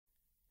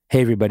Hey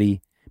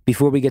everybody,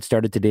 before we get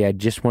started today, I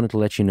just wanted to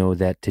let you know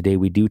that today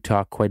we do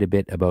talk quite a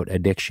bit about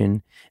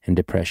addiction and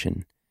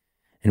depression.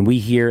 And we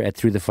here at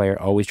Through the Fire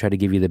always try to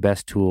give you the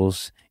best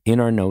tools in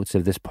our notes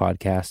of this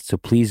podcast, so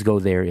please go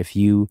there if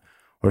you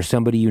or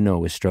somebody you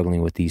know is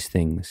struggling with these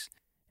things.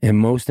 And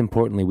most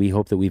importantly, we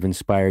hope that we've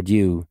inspired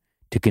you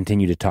to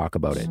continue to talk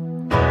about it.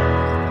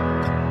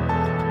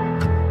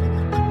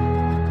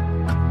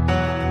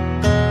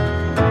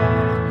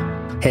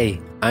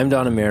 Hey, I'm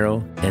Don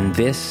Amaro, and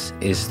this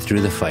is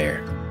Through the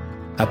Fire,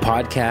 a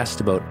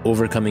podcast about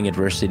overcoming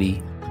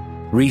adversity,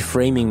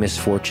 reframing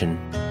misfortune,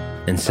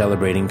 and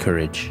celebrating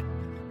courage.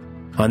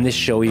 On this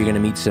show, you're going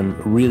to meet some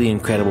really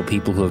incredible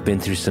people who have been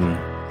through some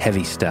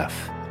heavy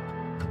stuff,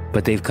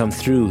 but they've come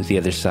through the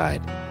other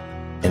side.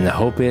 And the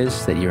hope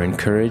is that you're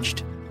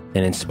encouraged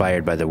and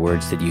inspired by the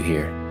words that you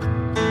hear.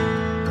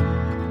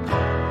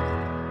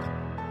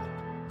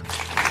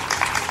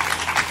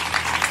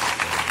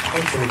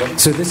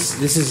 So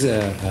this is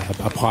a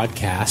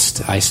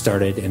podcast I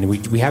started, and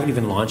we haven't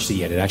even launched it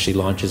yet. It actually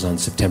launches on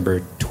September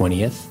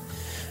 20th.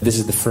 This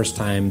is the first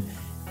time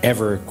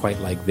ever quite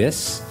like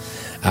this,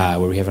 where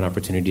we have an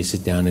opportunity to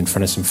sit down in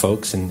front of some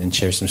folks and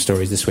share some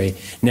stories this way.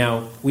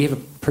 Now, we have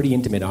a pretty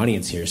intimate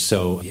audience here,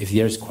 so if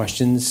there's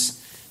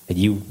questions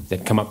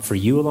that come up for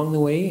you along the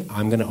way,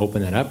 I'm going to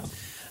open that up.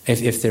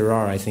 If there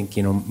are, I think,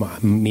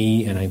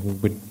 me and I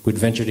would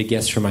venture to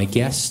guess for my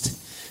guest,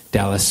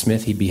 Dallas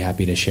Smith, he'd be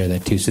happy to share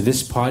that too. So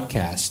this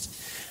podcast,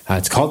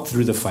 it's called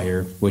Through the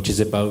Fire, which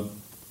is about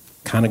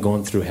kind of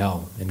going through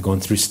hell and going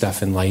through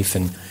stuff in life.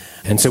 And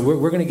so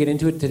we're going to get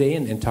into it today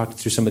and talk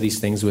through some of these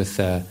things with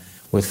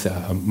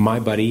my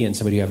buddy and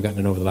somebody who I've gotten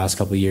to know over the last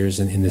couple of years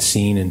in the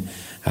scene and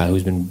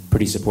who's been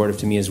pretty supportive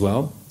to me as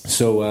well.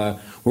 So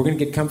we're going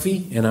to get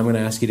comfy, and I'm going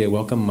to ask you to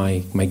welcome my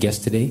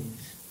guest today,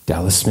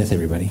 Dallas Smith,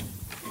 everybody.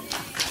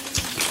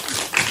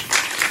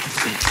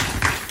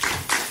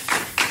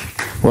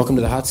 Welcome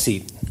to the hot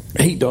seat.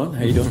 Hey, Don.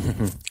 How you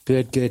doing?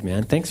 Good,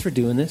 man. Thanks for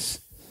doing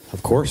this.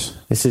 Of course.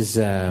 This is,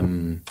 for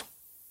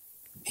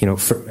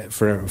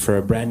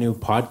a brand new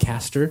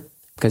podcaster,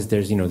 because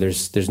there's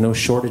no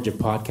shortage of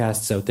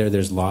podcasts out there.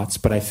 There's lots,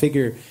 but I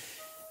figure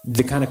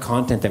the kind of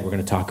content that we're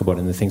going to talk about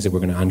and the things that we're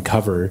going to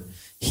uncover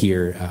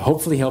here,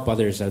 hopefully help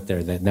others out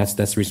there. That's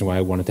the reason why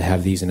I wanted to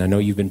have these. And I know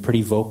you've been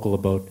pretty vocal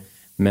about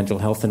mental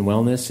health and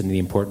wellness and the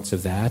importance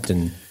of that.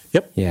 And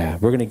yep. Yeah,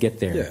 we're going to get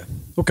there. Yeah.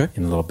 Okay.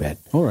 In a little bit.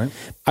 All right.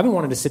 I've been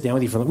wanting to sit down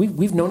with you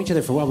we've known each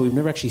other for a while, but we've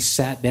never actually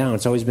sat down.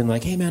 It's always been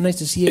like, hey man, nice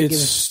to see you.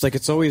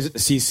 It's always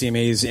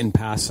CCMAs in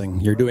passing.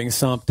 You're doing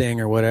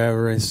something or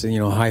whatever. It's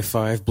high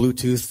five,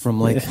 Bluetooth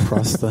from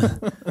across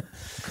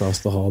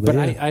the hall. But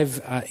I've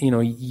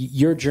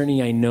your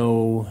journey. I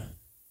know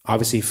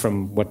obviously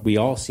from what we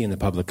all see in the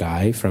public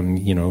eye, from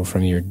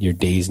your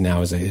days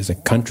now as a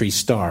country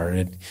star.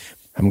 And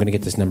I'm going to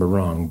get this number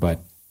wrong,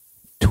 but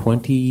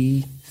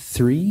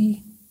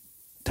 23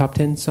 top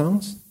 10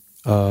 songs?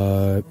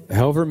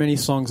 However many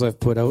songs I've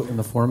put out in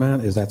the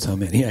format, that's how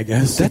many, I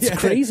guess. That's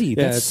crazy.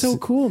 That's so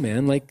cool,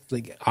 man. Like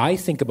I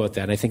think about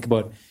that. I think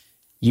about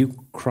you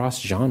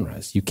cross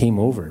genres. You came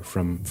over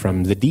from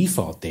the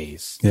Default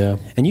days. Yeah.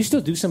 And you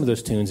still do some of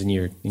those tunes in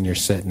your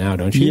set now,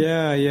 don't you?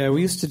 Yeah.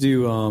 We used to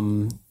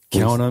do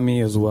Count on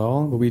Me as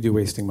well, but we do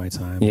Wasting My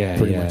Time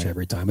pretty much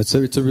every time. It's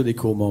a really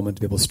cool moment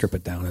to be able to strip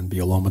it down and be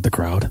alone with the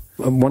crowd.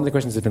 One of the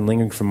questions that's been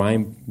lingering from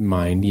my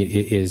mind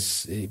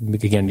is,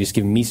 again, just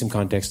giving me some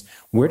context.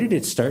 Where did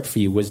it start for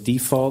you? Was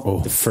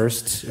Default the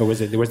first, or was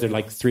there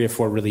like 3 or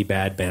 4 really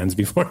bad bands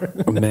before?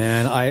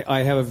 Man,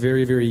 I have a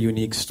very, very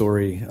unique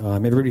story.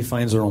 Everybody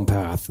finds their own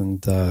path,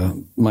 and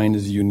mine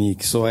is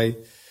unique. So I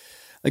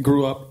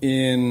grew up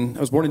I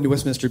was born in New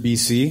Westminster,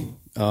 BC.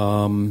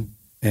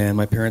 And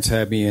my parents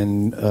had me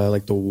in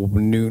the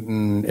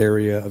Newton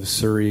area of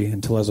Surrey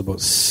until I was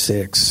about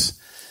 6.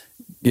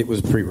 It was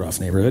a pretty rough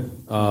neighborhood.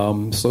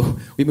 So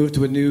we moved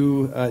to a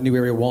new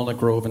area, Walnut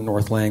Grove in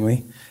North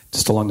Langley,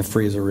 just along the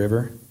Fraser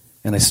River.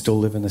 And I still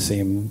live in the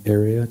same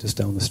area, just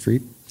down the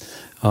street.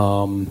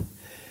 And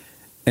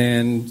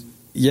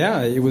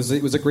yeah, it was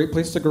a great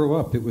place to grow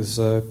up. It was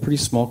a pretty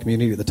small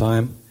community at the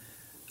time.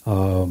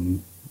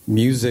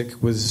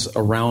 Music was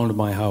around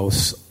my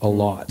house a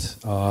lot.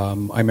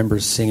 I remember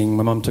singing.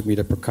 My mom took me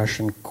to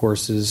percussion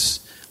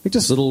courses,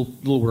 just little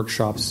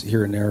workshops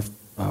here and there,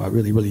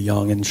 really, really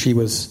young. And she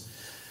was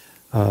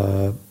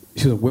a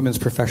women's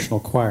professional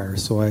choir,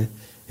 so it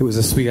was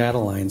a Sweet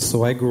Adeline.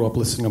 So I grew up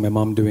listening to my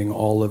mom doing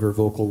all of her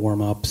vocal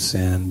warm-ups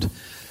and,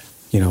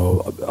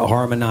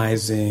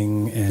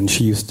 harmonizing. And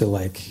she used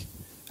to,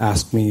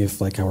 ask me if,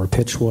 how her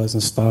pitch was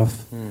and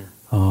stuff.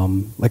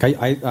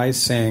 I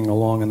sang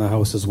along in the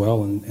house as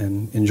well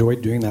and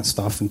enjoyed doing that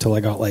stuff until I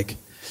got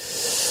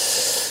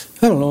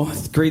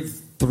grade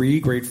 3,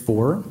 grade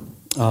 4.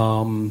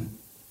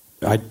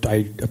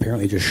 I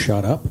apparently just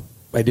shut up.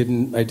 I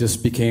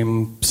just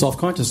became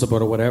self-conscious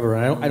about it, whatever.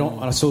 I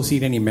don't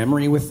associate any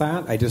memory with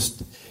that.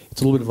 it's a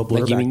little bit of a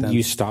blur back then.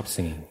 You stopped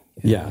singing?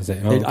 Yeah.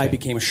 I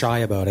became shy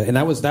about it. And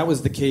that was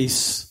the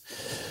case.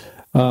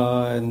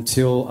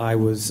 Until I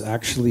was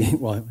actually,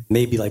 well,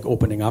 maybe like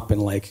opening up in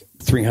like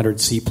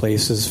 300-seat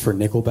places for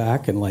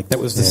Nickelback, and like that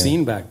was the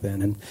scene back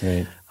then. And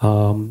Right.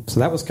 so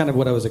that was kind of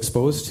what I was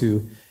exposed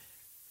to.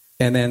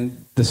 And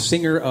then the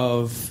singer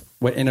of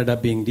what ended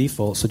up being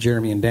Default, so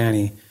Jeremy and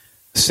Danny,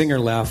 the singer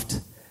left,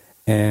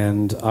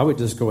 and I would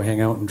just go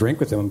hang out and drink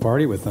with them and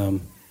party with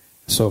them.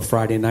 So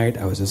Friday night,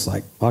 I was just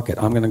like, fuck it,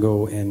 I'm going to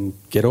go and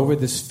get over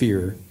this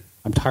fear.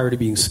 I'm tired of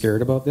being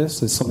scared about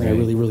this. It's something I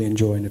really, really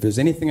enjoy. And if there's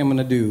anything I'm going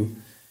to do,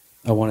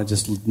 I want to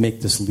just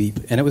make this leap.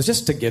 And it was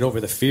just to get over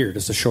the fear,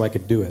 just to show I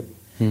could do it.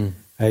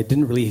 I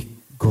didn't really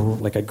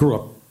I grew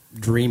up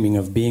dreaming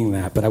of being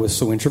that, but I was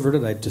so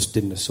introverted, I just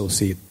didn't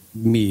associate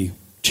me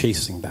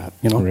chasing that,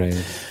 you know? Right.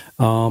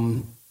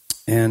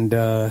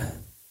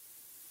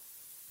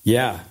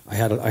 Yeah, I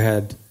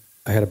had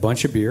a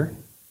bunch of beer,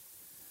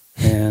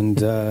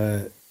 and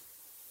I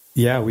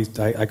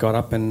got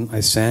up and I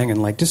sang,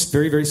 and like just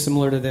very, very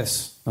similar to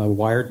this, a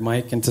wired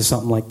mic into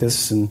something like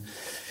this, and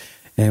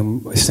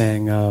I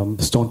sang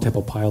Stone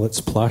Temple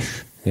Pilots'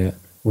 "Plush." Yeah.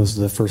 Was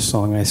the first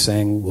song I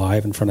sang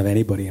live in front of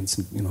anybody, and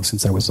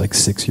since I was like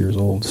 6 years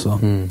old. So,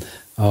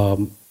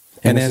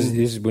 And then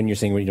this is when you're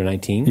saying when you're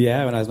 19?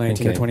 yeah, when I was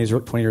 19 or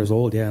 20 years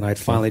old, yeah, and I'd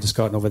finally just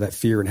gotten over that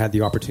fear and had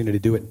the opportunity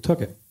to do it and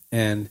took it.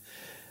 And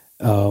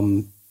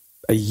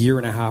a year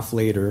and a half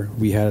later,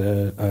 we had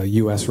a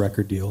U.S.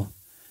 record deal.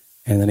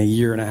 And then a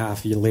year and a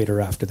half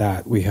later after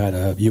that, we had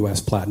a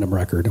U.S. platinum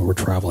record, and we're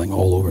traveling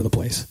all over the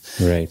place.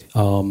 Right.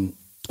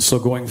 So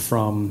going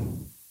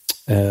from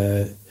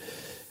a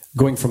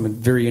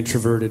very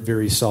introverted,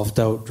 very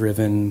self-doubt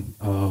driven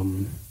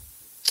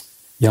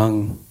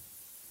young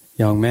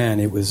man,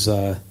 it was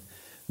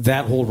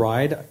that whole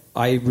ride.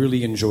 I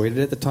really enjoyed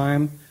it at the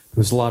time.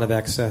 There was a lot of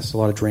excess, a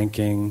lot of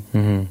drinking,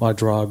 a lot of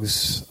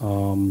drugs.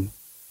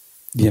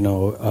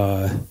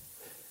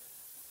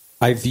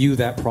 I view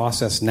that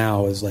process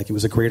now as like it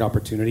was a great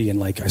opportunity, and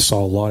like I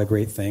saw a lot of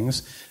great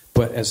things.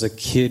 But as a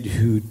kid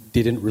who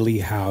didn't really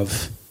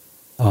have,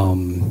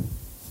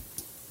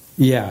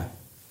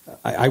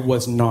 I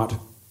was not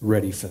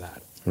ready for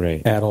that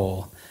at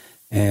all.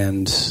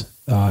 And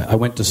I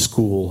went to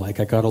school. Like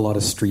I got a lot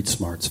of street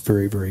smarts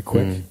very, very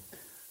quick.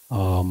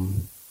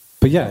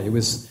 But yeah, it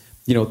was.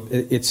 I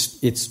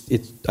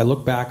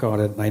look back on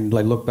it, and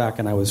I look back,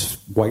 and I was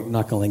white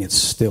knuckling it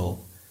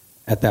still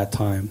at that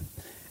time.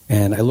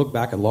 And I look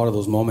back at a lot of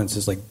those moments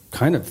as like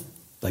kind of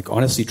like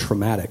honestly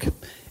traumatic,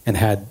 and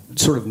had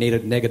sort of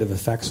negative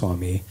effects on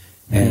me,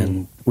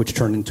 and which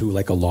turned into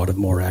like a lot of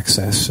more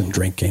excess and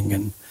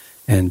drinking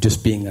and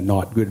just being a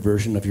not good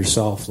version of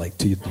yourself, like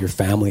to your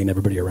family and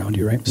everybody around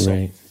you, right? So,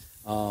 right.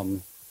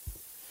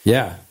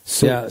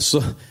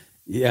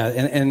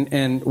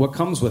 And what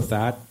comes with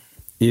that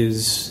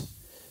is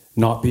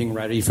not being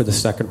ready for the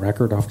second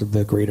record after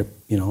the great, I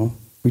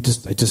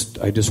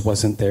just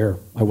wasn't there.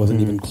 I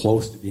wasn't even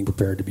close to being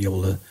prepared to be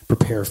able to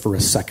prepare for a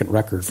second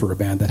record for a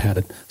band that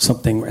had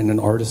something and an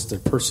artist, a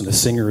person, a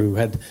singer who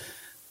had,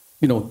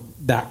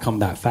 that come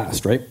that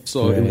fast, right?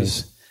 So it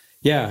was,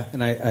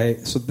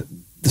 and so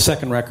the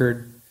second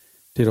record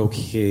did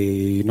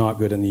okay, not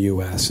good in the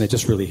U.S., and it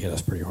just really hit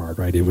us pretty hard,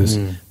 right? It was,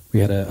 we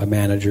had a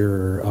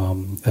manager,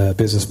 a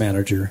business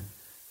manager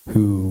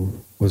who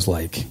was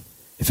like,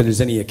 if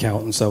there's any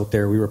accountants out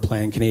there, we were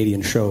playing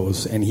Canadian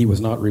shows, and he was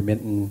not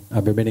remitting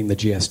the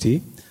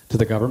GST to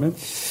the government,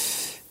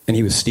 and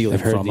he was stealing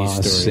from us.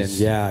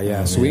 Stories.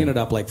 And so we ended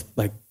up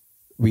the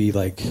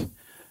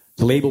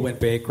label went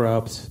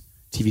bankrupt,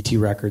 TVT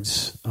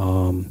Records,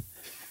 and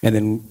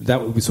then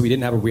we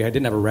didn't have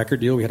a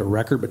record deal. We had a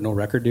record but no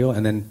record deal,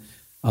 and then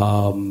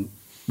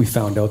we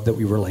found out that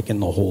we were like in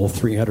the hole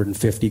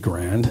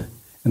 $350,000,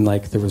 and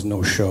like there was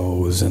no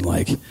shows, and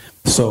like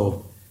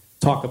so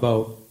talk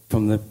about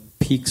from the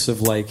peaks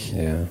of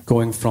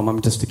going from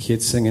I'm just a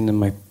kid singing in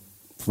my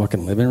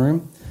fucking living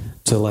room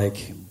to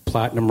like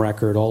platinum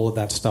record, all of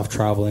that stuff,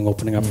 traveling,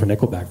 opening up for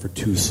Nickelback for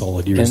 2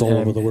 solid years all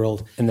over the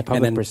world. And the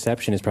public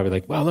perception is probably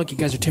like, wow, look, you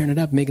guys are tearing it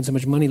up, making so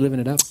much money, living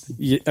it up.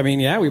 Yeah, I mean,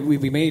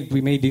 we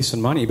made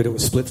decent money, but it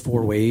was split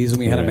 4 ways, and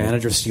we had a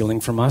manager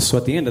stealing from us. So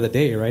at the end of the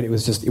day, right, it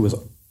was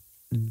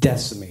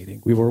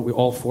decimating. We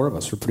all 4 of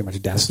us were pretty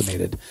much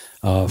decimated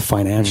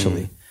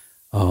financially.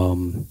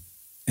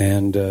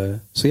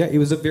 It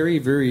was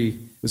it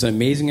was an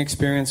amazing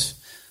experience,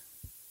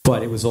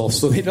 but it was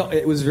also,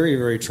 it was very,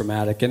 very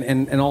traumatic.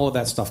 And all of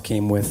that stuff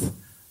came with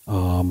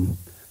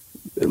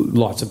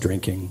lots of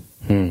drinking,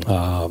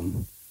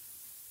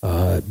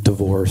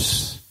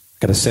 divorce.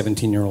 Got a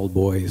 17-year-old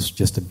boy. He's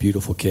just a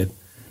beautiful kid.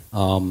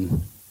 I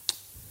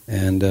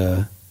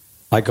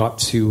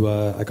got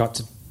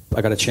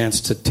a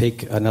chance to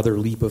take another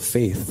leap of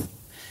faith.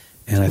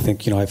 And I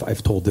think,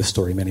 I've told this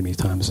story many, many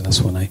times, and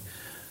that's when I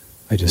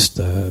just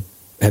had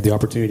the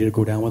opportunity to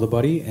go down with a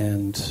buddy,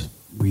 and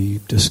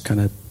we just kind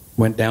of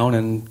went down,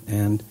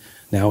 and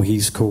now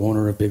he's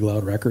co-owner of Big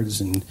Loud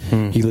Records, and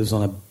he lives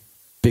on a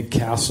big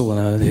castle in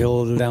a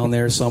hill down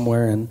there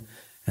somewhere,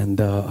 and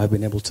I've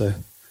been able to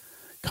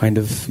kind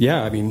of,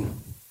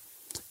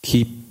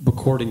 keep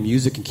recording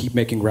music and keep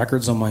making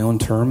records on my own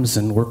terms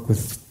and work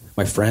with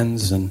my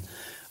friends, and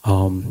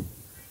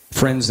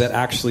friends that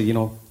actually, you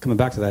know, coming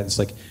back to that, it's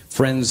like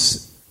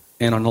friends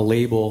and on a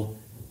label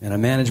and a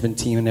management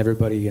team and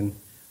everybody and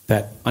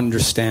that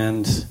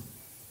understand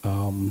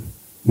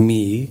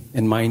me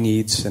and my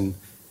needs and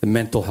the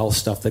mental health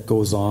stuff that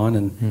goes on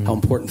and how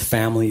important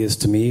family is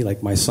to me.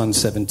 Like my son's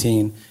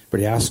 17, but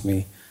he asked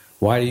me,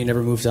 why do you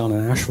never move down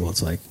to Nashville?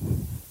 It's like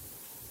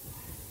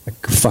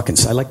fucking,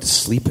 I like to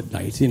sleep at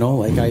night, you know,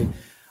 like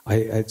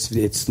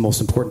it's the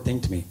most important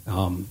thing to me.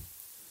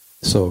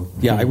 So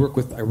yeah, I work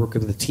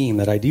with a team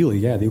that ideally,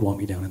 yeah, they want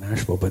me down in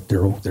Nashville, but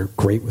they're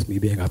great with me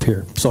being up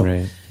here. So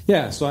right.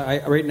 Yeah, so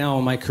I right now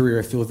in my career,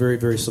 I feel very,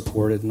 very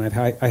supported, and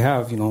I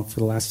have, you know, for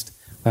the last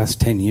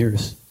 10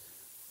 years,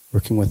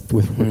 working with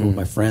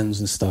my friends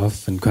and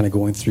stuff, and kind of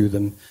going through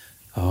them.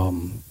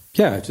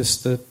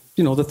 Just the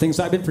things.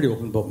 I've been pretty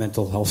open about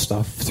mental health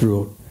stuff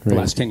through the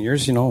last 10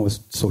 years, you know, with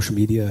social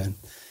media, and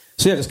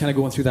so yeah, just kind of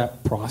going through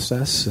that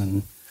process,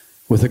 and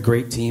with a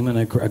great team and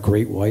a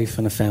great wife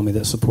and a family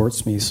that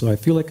supports me. So I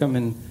feel like I'm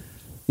in,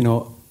 you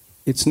know,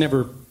 it's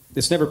never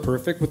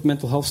perfect with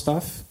mental health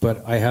stuff,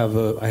 but I have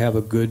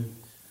a good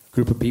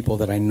group of people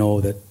that I know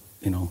that,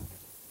 you know,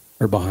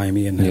 are behind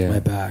me and have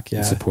my back. Yeah.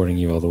 And supporting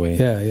you all the way.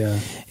 Yeah,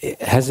 yeah.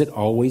 Has it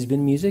always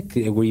been music?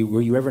 Were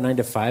you ever 9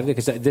 to 5?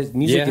 Because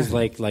music is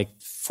like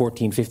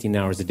 14, 15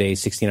 hours a day,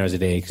 16 hours a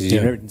day.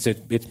 Because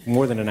it's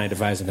more than a 9 to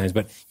 5 sometimes.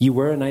 But you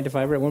were a 9 to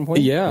 5 at one point?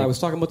 Yeah, I was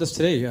talking about this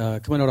today.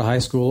 Coming out of high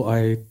school,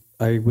 I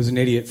was an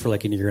idiot for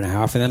like a year and a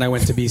half, and then I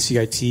went to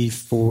BCIT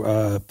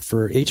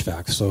for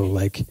HVAC. So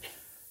like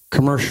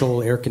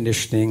commercial air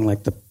conditioning, like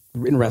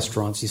in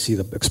restaurants you see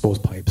the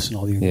exposed pipes and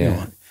all the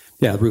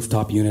the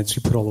rooftop units.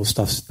 You put all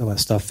that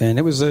stuff in.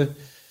 It was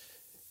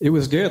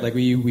good. Like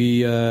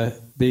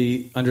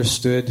they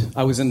understood.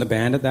 I was in the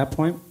band at that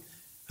point,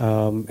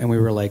 and we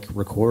were like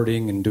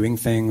recording and doing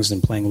things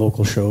and playing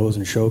local shows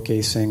and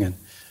showcasing,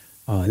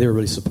 and they were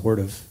really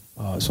supportive.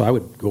 So I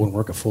would go and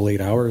work a full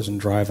 8 hours and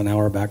drive an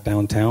hour back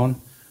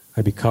downtown.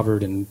 I'd be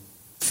covered in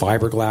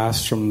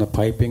fiberglass from the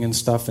piping and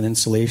stuff and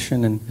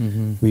insulation,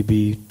 and we'd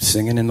be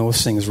singing in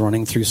those things,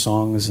 running through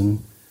songs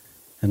and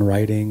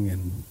writing,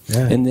 and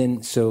and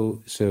then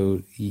so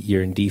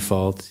you're in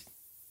Default,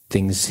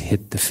 things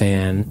hit the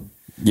fan,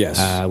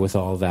 with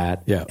all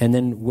that, and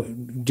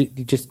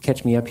then just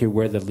catch me up here,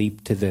 where the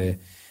leap to the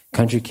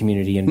country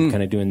community and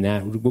kind of doing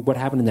that. What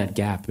happened in that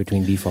gap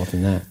between Default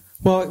and that?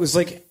 Well, it was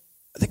like,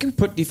 I think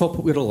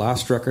we had a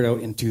last record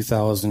out in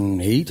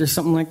 2008 or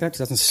something like that,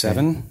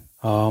 2007.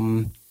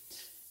 Okay.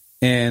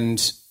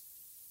 And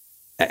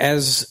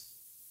as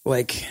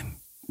like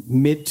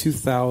mid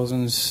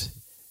 2000s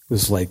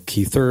was like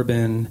Keith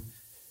Urban,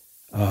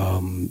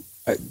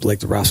 like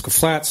the Rascal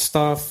Flatts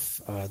stuff,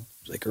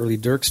 like early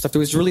Dirk stuff. There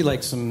was really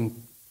like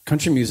some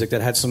country music that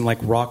had some like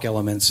rock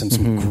elements and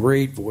some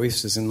great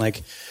voices, and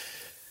like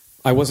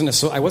I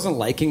wasn't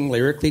liking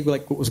lyrically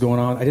like what was going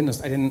on. I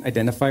didn't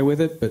identify with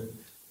it, but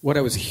what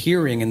I was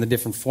hearing in the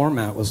different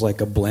format was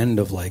like a blend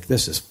of like,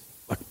 this is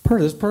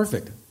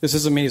perfect. This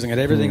is amazing. At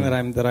everything that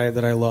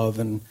I love,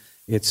 and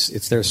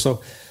it's there.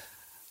 So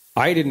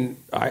I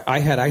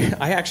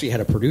actually had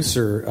a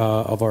producer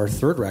of our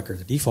third record,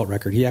 the Default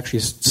record. He actually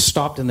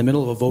stopped in the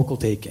middle of a vocal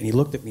take, and he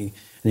looked at me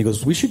and he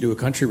goes, "We should do a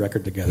country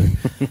record together."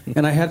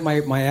 And I had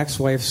my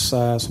ex-wife's,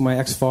 my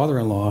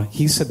ex-father-in-law.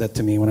 He said that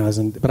to me when I was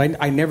in, but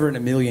I never in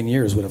a million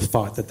years would have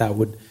thought that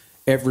would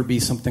ever be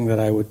something that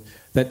I would.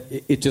 That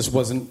it just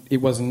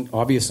wasn't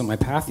obvious on my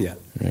path yet.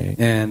 Right.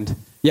 And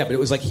yeah, but it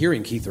was like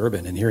hearing Keith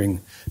Urban and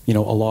hearing, you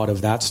know, a lot of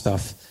that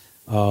stuff.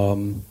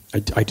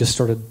 I just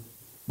started.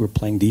 We're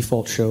playing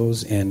Default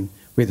shows, and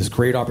we had this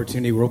great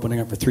opportunity. We're opening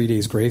up for 3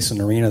 Days Grace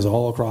in arenas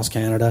all across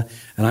Canada,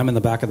 and I'm in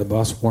the back of the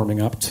bus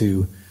warming up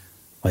to,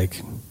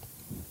 like,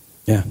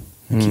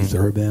 Keith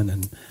Urban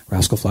and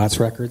Rascal Flatts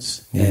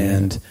records,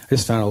 and I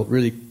just found it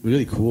really,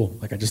 really cool.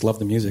 Like, I just love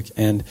the music.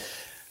 And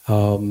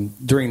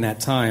during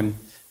that time,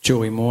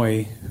 Joey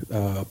Moy,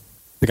 the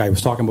guy I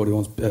was talking about, who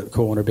owns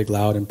co-owner Big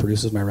Loud and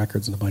produces my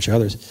records and a bunch of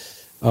others,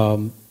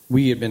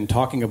 we had been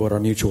talking about our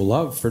mutual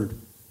love for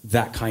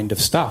that kind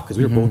of stuff, because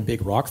we were both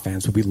big rock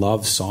fans, but we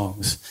love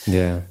songs,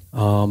 and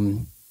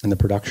the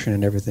production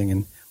and everything.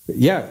 And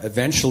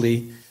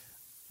eventually,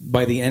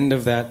 by the end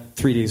of that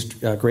 3 Days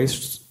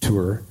Grace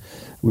tour,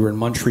 we were in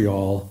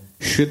Montreal.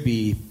 Should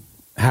be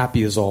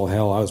happy as all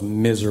hell. I was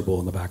miserable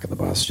in the back of the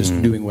bus, just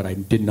doing what I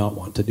did not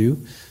want to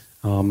do.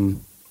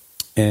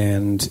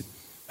 And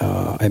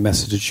I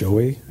messaged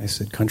Joey. I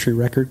said, "Country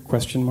record?" ?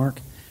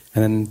 And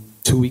then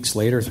 3 weeks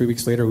later,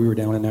 we were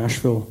down in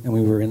Nashville, and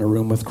we were in a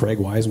room with Craig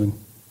Wiseman.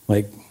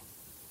 Like,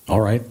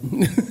 all right.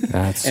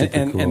 That's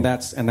super cool. And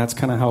that's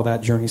kind of how that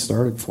journey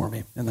started for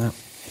me. And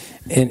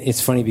it's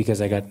funny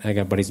because I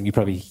got buddies, you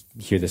probably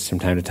hear this from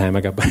time to time.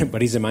 I got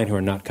buddies of mine who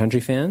are not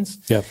country fans.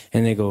 Yep.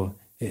 And they go,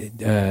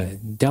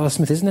 Dallas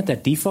Smith, isn't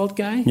that Default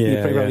guy?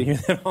 Yeah, you probably hear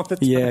that all the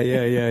time.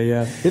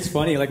 Yeah. It's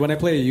funny. Like when I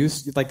play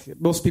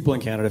like most people in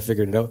Canada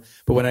figured it out,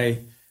 but when I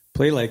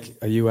play like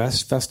a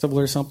U.S. festival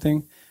or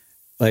something,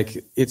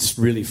 like it's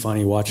really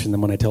funny watching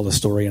them when I tell the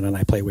story and then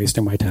I play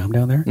Wasting My Time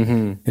down there.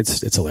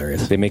 It's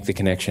hilarious. They make the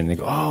connection. They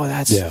go, oh,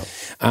 that's... Yeah.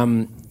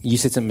 You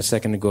said something a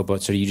second ago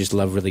about sort of you just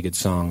love really good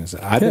songs.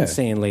 I've been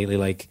saying lately,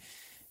 like,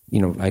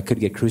 you know, I could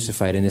get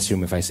crucified in this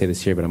room if I say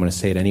this here, but I'm going to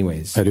say it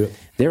anyways. I do it.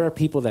 There are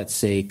people that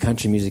say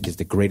country music is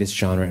the greatest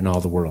genre in all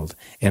the world.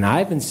 And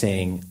I've been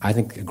saying I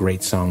think a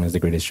great song is the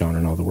greatest genre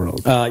in all the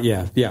world.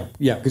 Yeah.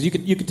 Because you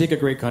could take a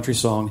great country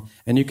song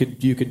and you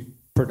could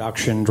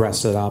production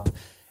dress it up,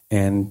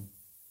 and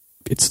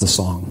it's the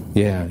song.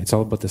 Yeah, it's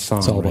all about the song.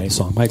 It's all about the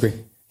song. I agree.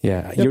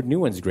 Yeah, your new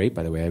one's great,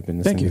 by the way. I've been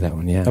listening to that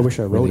one. Yeah, I wish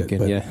I wrote really it, good.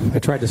 but yeah. I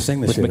tried to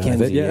sing this with shit out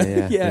of it.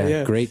 Mackenzie.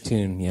 Yeah. Great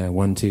tune. Yeah,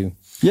 1-2.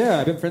 Yeah,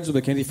 I've been friends with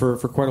Mackenzie for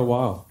quite a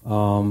while.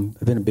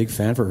 I've been a big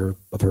fan of her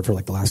for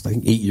like the last, I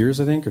think, 8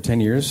 years, I think, or 10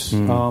 years.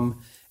 And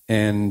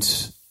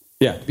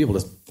yeah, to be able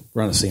to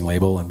run the same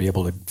label and be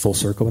able to full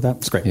circle with that,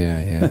 it's great.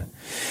 Yeah.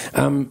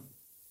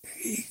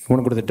 I want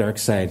to go to the dark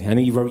side. I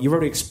know you've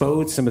already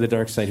exposed some of the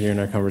dark side here in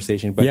our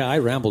conversation. But yeah, I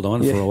rambled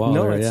on for a while.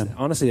 No,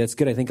 honestly, that's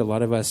good. I think a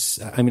lot of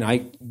us, I mean,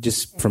 I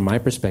just, from my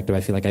perspective,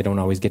 I feel like I don't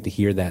always get to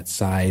hear that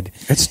side.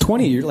 It's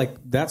 20 years, like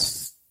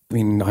that's, I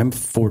mean, I'm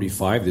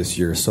 45 this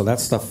year, so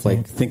that stuff,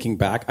 like thinking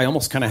back, I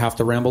almost kind of have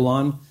to ramble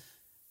on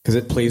because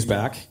it plays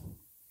back.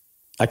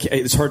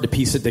 It's hard to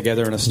piece it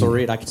together in a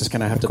story. I just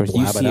kind of have to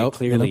blab it out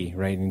clearly, you know?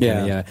 right? And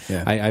yeah.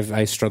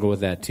 I struggle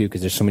with that too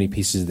because there's so many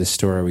pieces of the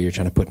story where you're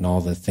trying to put in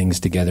all the things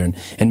together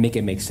and make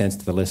it make sense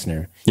to the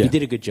listener. Yeah. You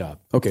did a good job.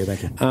 Okay,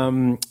 thank you.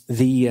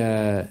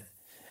 The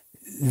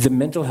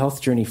mental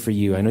health journey for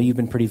you. I know you've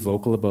been pretty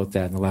vocal about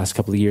that in the last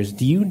couple of years.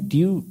 Can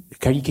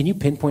you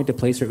pinpoint a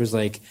place where it was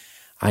like,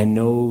 I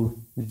know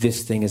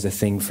this thing is a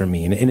thing for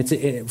me, and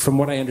it's from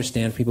what I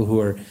understand, people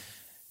who are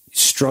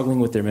struggling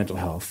with their mental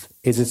health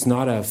it's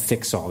not a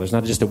fix-all. There's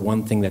not just a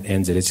one thing that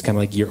ends it. It's kind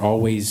of like you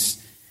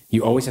always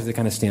have to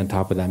kind of stay on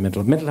top of that.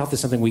 Mental health is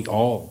something we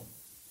all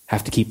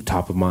have to keep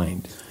top of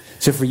mind.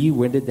 So for you,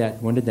 when did you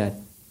come to the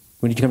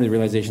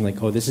realization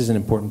like, oh, this is an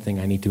important thing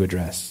I need to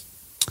address?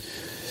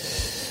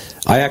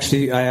 I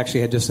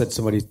actually had just said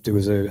somebody, it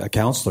was a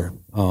counselor.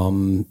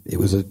 It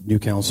was a new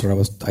counselor.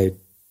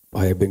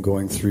 I had been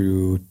going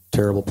through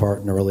terrible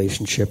part in a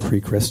relationship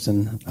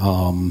pre-Kristen.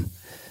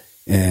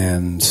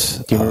 And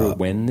do you remember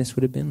when this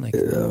would have been? Like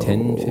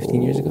 10,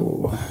 15 years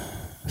ago?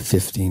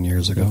 15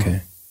 years ago.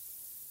 Okay.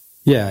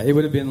 Yeah, it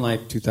would have been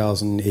like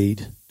 2008,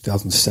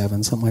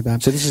 2007, something like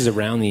that. So this is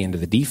around the end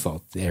of the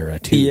default era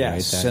too,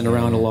 yes, right? And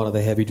around a lot of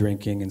the heavy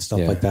drinking and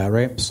stuff like that,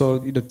 right? So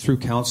through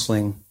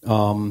counseling,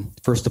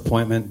 first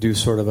appointment, do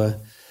sort of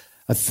a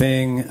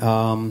thing.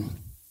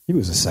 It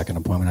was a second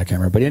appointment, I can't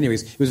remember. But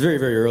anyways, it was very,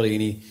 very early,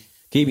 and he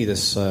gave me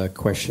this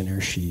questionnaire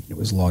sheet. It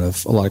was a lot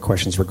of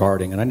questions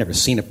regarding, and I'd never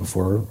seen it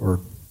before, or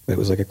it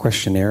was like a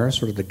questionnaire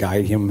sort of to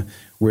guide him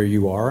where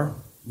you are,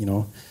 you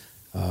know,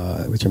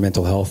 with your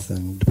mental health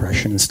and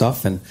depression and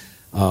stuff. And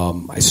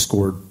I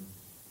scored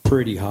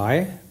pretty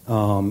high,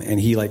 and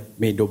he like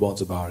made no bones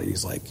about it.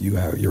 He's like,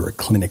 you're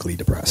clinically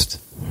depressed.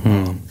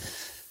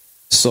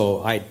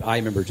 So I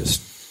remember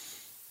just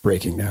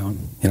breaking down,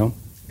 you know,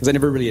 because I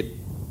never really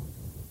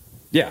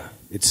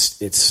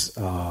it's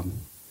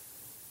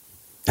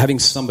having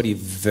somebody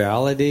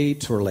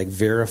validate or like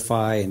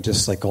verify, and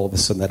just like all of a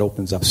sudden that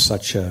opens up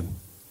such a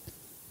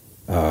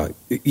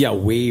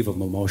wave of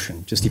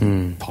emotion just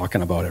even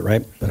talking about it,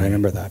 right? But I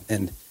remember that,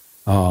 and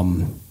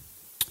and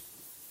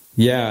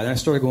I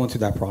started going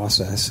through that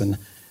process, and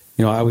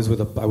you know I was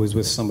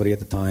with somebody at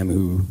the time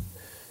who,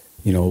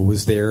 you know,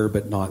 was there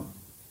but not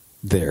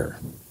there,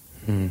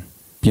 you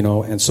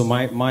know, and so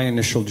my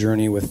initial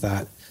journey with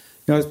that,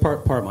 you know, it was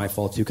part of my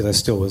fault too, because I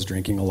still was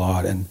drinking a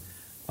lot, and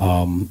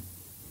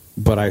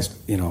but I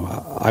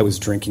was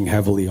drinking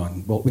heavily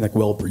on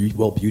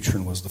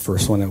Wellbutrin was the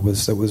first one that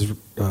was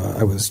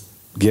I was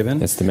given.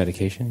 That's the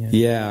medication.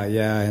 Yeah,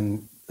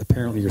 and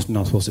apparently you're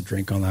not supposed to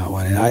drink on that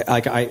one. And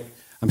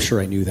I'm sure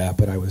I knew that,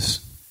 but I was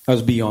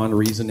beyond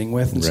reasoning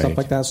with and stuff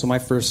like that. So my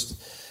first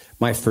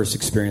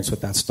experience with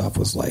that stuff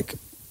was like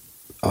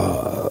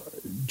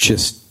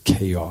just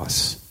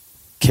chaos.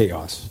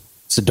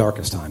 It's the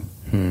darkest time.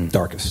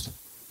 Darkest.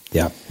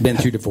 Yeah, been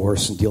through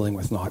divorce and dealing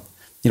with not,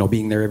 you know,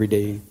 being there every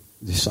day.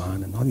 The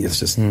son and all. It's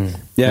just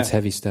that's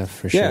heavy stuff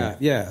for sure.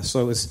 Yeah.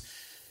 So it was,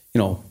 you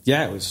know,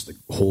 it was like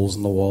holes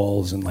in the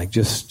walls and like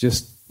just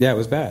it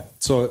was bad.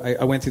 So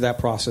I went through that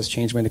process,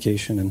 changed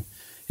medication, and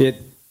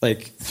it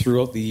like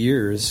throughout the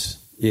years,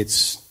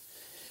 it's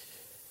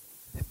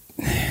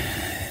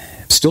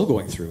still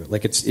going through it.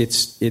 Like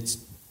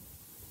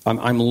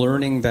I'm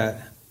learning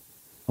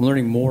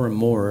more and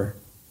more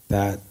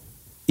that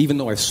even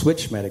though I've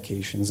switched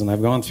medications and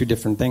I've gone through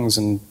different things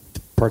in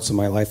parts of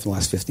my life in the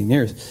last 15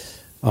 years.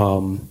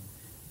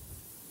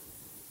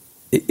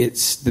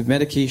 It's the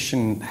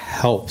medication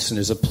helps, and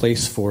there's a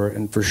place for it,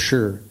 and for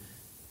sure,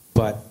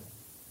 but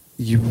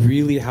you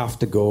really have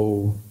to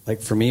go.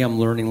 Like for me, I'm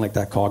learning like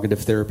that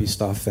cognitive therapy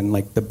stuff and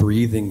like the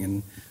breathing,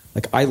 and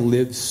like I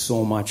live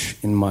so much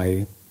in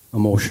my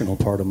emotional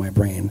part of my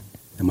brain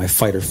and my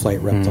fight or flight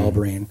reptile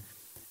brain,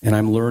 and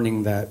I'm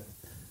learning that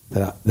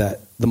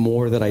the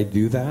more that I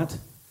do that,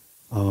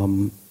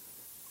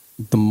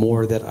 the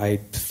more that I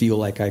feel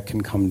like I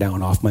can come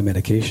down off my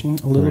medication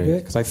a little bit,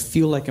 because I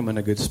feel like I'm in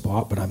a good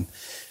spot, but I'm,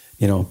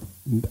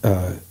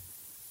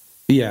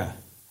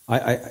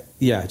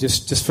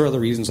 just for other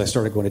reasons, I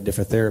started going to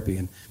different therapy,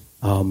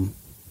 and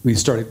we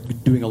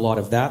started doing a lot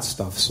of that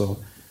stuff. So,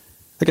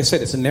 like I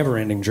said, it's a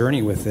never-ending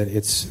journey with it.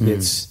 It's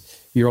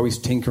you're always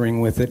tinkering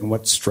with it and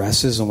what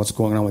stresses and what's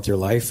going on with your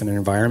life and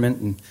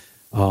environment,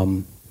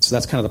 and so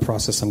that's kind of the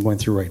process I'm going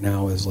through right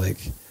now. Is like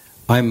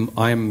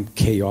I'm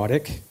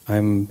chaotic.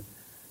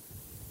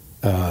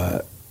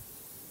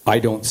 I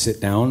don't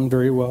sit down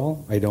very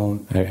well. I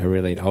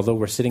relate. Although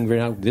we're sitting right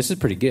now, this is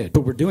pretty good.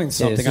 But we're doing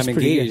something. I'm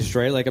engaged,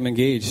 right? Like I'm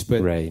engaged.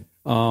 But right.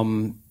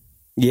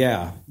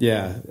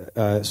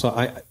 So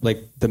I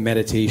like the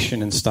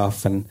meditation and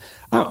stuff, and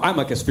I'm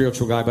like a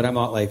spiritual guy, but I'm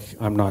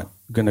not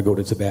going to go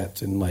to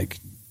Tibet and like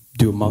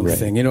do a monk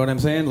thing. You know what I'm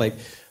saying? Like,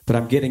 but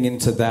I'm getting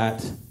into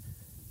that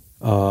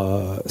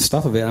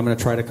stuff of it. I'm going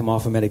to try to come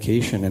off of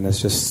medication, and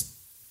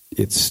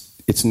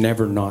it's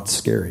never not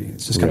scary.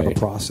 It's just kind of a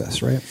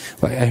process, right?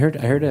 Well, I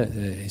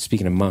heard.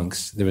 Speaking of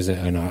monks, there was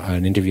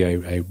an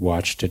interview I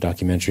watched, a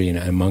documentary, and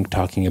a monk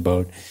talking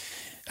about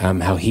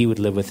how he would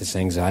live with this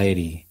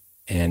anxiety,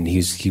 and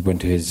he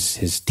went to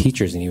his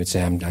teachers, and he would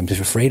say, "I'm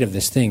just afraid of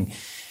this thing,"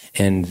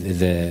 and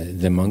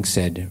the monk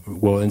said,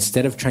 "Well,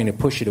 instead of trying to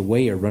push it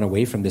away or run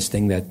away from this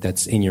thing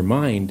that's in your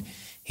mind,"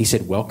 he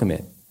said, "Welcome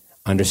it.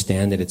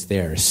 Understand that it's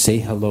there. Say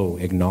hello.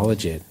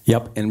 Acknowledge it.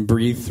 Yep, and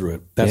breathe through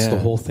it. That's the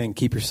whole thing.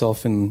 Keep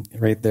yourself in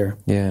right there.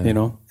 Yeah,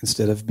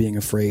 instead of being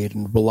afraid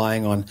and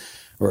relying on,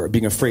 or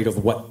being afraid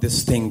of what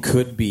this thing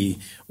could be,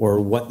 or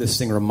what this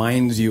thing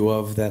reminds you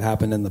of that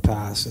happened in the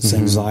past. It's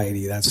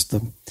anxiety. That's the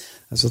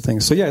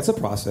thing. So yeah, it's a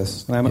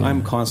process, and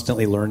I'm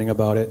constantly learning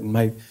about it. And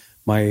my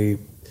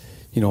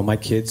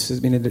kids,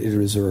 it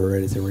is a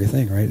hereditary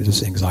thing, right? It's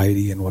just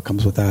anxiety and what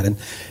comes with that. And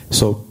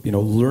so,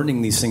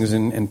 learning these things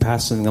and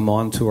passing them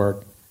on to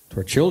our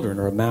children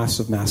are a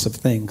massive, massive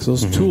thing. Because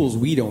those tools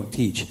we don't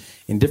teach.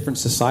 In different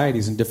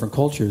societies and different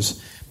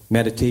cultures,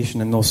 meditation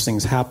and those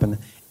things happen.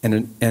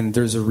 And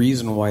there's a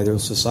reason why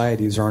those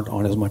societies aren't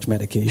on as much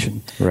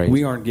medication. Right.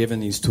 We aren't given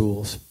these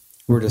tools.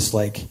 We're just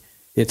like,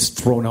 it's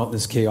thrown out in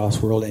this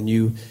chaos world, and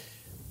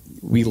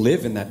we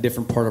live in that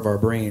different part of our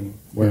brain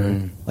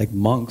where, like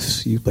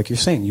monks, like you're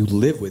saying, you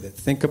live with it.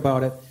 Think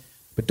about it,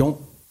 but don't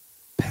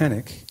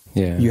panic.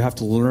 Yeah. You have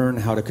to learn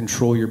how to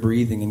control your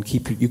breathing, and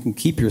you can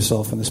keep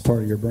yourself in this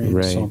part of your brain.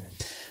 Right. So,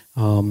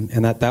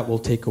 and that will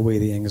take away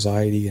the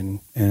anxiety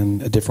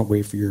and a different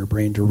way for your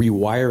brain to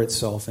rewire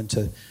itself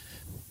into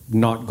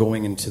not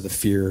going into the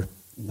fear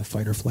and the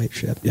fight or flight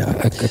shit.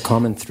 Yeah. A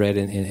common thread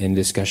in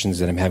discussions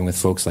that I'm having with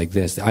folks like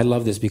this. I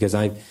love this because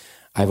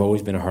I've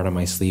always been a heart on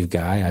my sleeve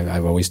guy.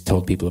 I've always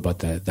told people about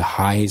the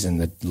highs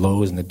and the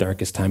lows and the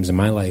darkest times in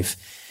my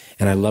life.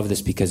 And I love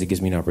this because it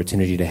gives me an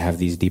opportunity to have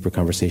these deeper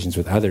conversations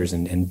with others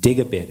and dig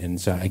a bit. And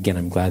so, again,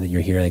 I'm glad that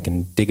you're here. I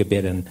can dig a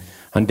bit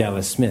on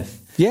Dallas Smith.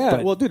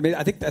 Yeah, well, dude,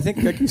 I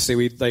think like you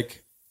say,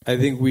 I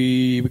think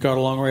we got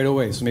along right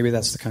away. So maybe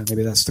that's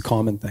the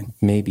common thing.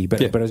 Maybe, but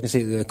I was going to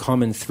say the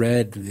common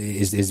thread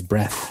is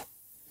breath.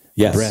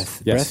 Yes.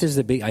 Breath. Yes. Breath is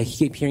the big. I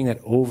keep hearing that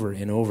over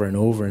and over and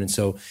over. And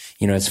so,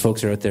 as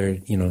folks are out there,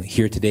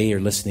 here today or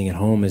listening at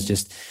home, is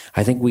just,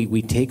 I think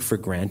we take for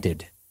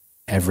granted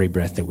every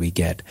breath that we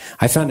get.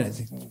 I found a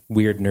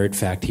weird nerd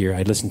fact here.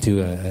 I listened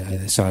to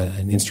I saw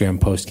an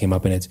Instagram post came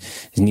up, and it's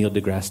Neil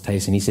deGrasse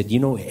Tyson. He said,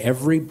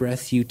 every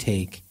breath you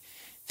take,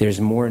 there's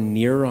more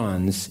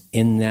neurons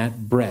in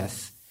that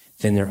breath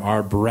than there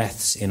are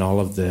breaths in all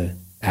of the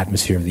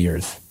atmosphere of the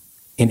earth.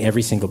 In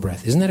every single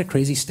breath. Isn't that a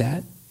crazy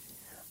stat?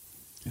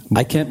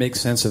 I can't make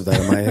sense of that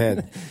in my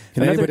head.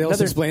 Can anybody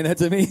else explain that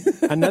to me?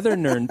 Another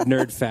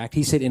nerd fact,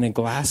 he said in a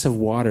glass of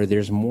water,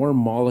 there's more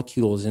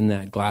molecules in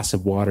that glass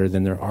of water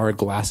than there are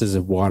glasses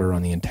of water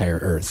on the entire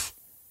earth.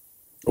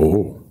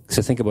 Oh.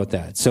 So think about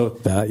that. So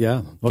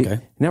yeah. Okay.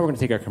 Now we're going to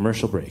take our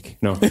commercial break.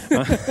 No. But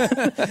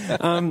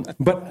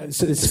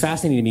so it's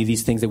fascinating to me,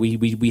 these things that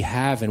we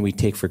have and we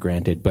take for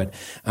granted. But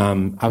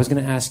I was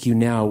going to ask you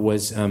now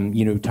was,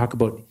 talk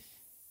about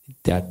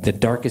that, the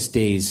darkest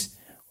days.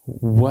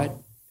 What...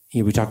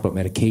 we talked about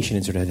medication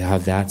and sort of how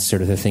that's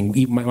sort of the thing.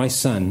 My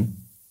son,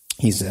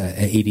 he's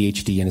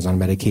ADHD and is on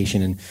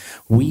medication, and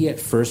we at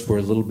first were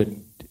a little bit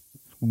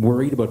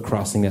worried about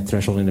crossing that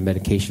threshold into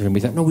medication. And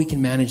we thought, no, we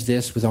can manage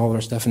this with all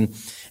our stuff. And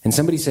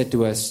somebody said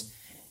to us,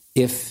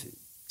 if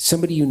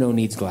somebody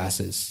needs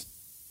glasses,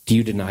 do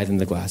you deny them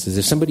the glasses?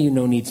 If somebody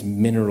needs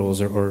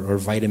minerals or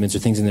vitamins or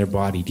things in their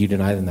body, do you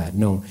deny them that?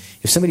 No.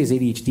 If somebody has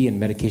ADHD and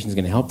medication is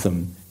going to help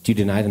them, do you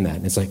deny them that?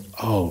 And it's like,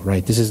 oh,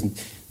 right, this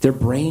isn't... Their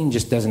brain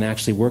just doesn't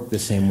actually work the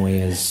same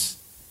way as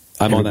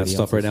I'm on that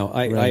stuff right now.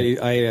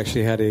 I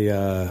actually had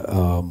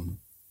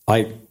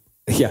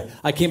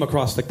I came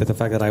across the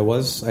fact that I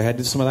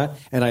had some of that,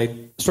 and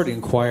I started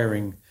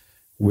inquiring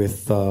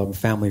with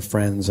family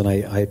friends, and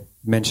I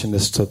mentioned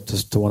this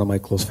to one of my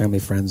close family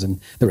friends, and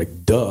they're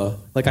like, "Duh!"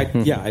 Like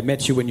I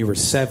met you when you were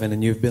 7,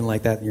 and you've been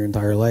like that your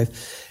entire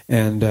life,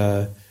 and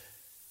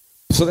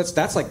so So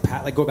that's like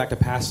go back to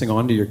passing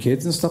on to your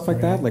kids and stuff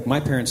like that. Like my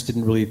parents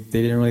didn't really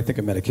think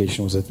of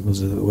medication was a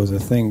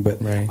thing, but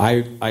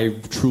I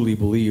truly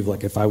believe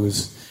like if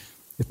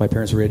my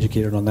parents were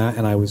educated on that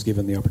and I was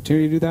given the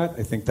opportunity to do that,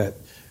 I think that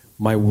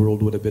my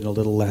world would have been a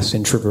little less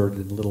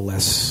introverted, a little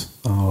less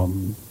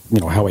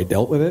how I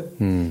dealt with it,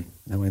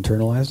 how I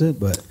internalized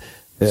it. But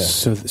yeah,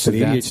 so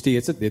the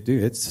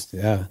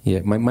ADHD,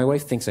 yeah. My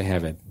wife thinks I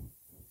have it.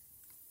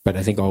 But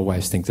I think all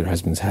wives think their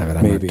husbands have it.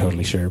 I'm not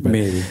totally sure. But,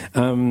 maybe.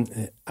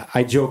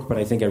 I joke, but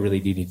I think I really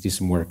do need to do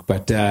some work.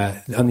 But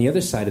on the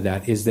other side of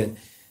that is that,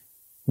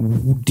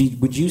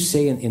 would you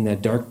say in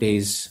that dark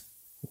days,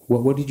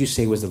 what did you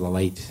say was the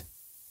light?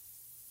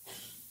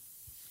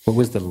 What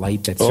was the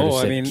light that sort of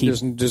said, I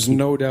mean, there's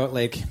no doubt,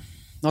 like,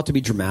 not to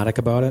be dramatic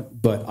about it,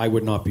 but I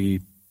would not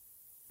be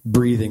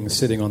breathing,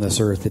 sitting on this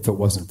earth if it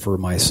wasn't for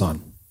my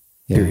son.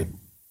 Yeah.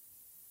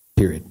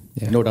 Period.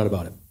 Yeah. No doubt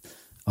about it.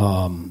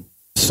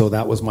 So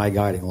that was my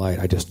guiding light.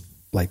 I just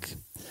I'm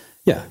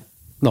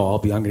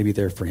going to be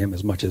there for him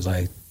as much as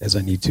I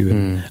need to.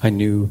 And I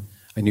knew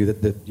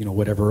that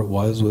whatever it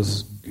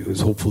was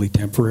hopefully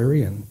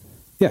temporary, and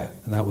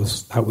that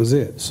was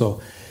it.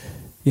 So,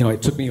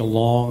 it took me it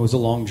was a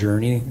long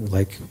journey.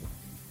 Like,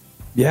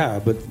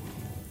 but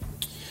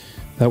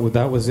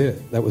that was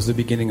it. That was the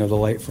beginning of the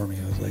light for me.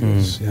 I was like,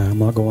 I'm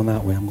not going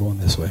that way. I'm going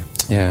this way.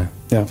 Yeah.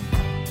 Yeah.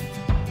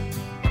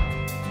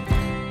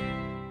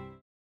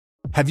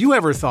 Have you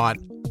ever thought,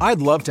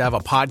 I'd love to have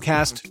a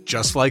podcast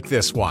just like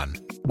this one?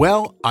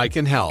 Well, I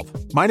can help.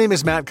 My name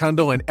is Matt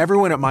Kundle, and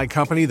everyone at my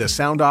company, the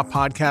Sound Off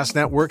Podcast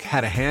Network,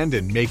 had a hand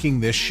in making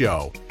this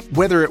show.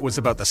 Whether it was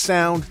about the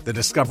sound, the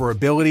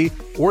discoverability,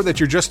 or that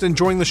you're just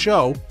enjoying the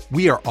show,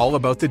 we are all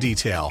about the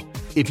detail.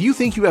 If you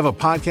think you have a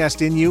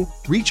podcast in you,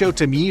 reach out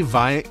to me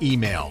via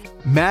email,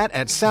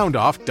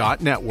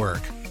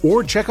 matt@soundoff.network,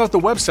 or check out the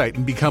website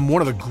and become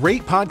one of the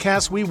great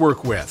podcasts we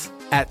work with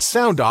at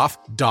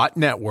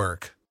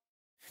soundoff.network.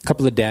 A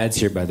couple of dads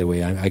here, by the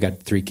way. I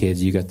got 3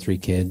 kids. You got 3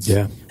 kids.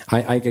 Yeah.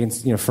 I can,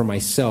 for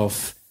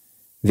myself,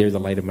 they're the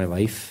light of my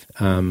life.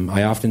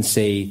 I often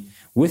say,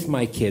 with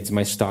my kids,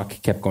 my stock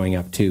kept going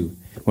up too.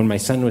 When my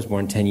son was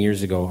born 10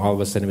 years ago, all of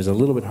a sudden it was a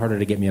little bit harder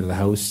to get me out of the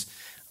house,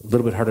 a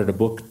little bit harder to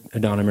book a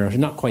Donna Miro.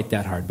 Not quite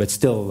that hard, but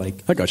still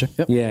like... I gotcha.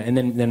 Yep. Yeah, and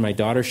then my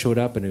daughter showed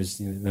up, and it was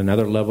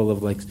another level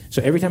of like...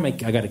 So every time I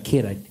got a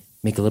kid, I'd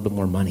make a little bit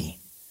more money,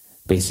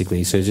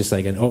 basically. So it's just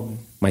like,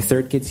 my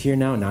 3rd kid's here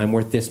now I'm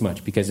worth this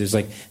much, because it's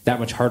like that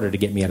much harder to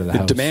get me out of the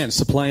house. Demand,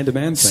 supply and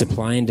demand thing.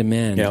 Supply and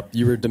demand. Yep,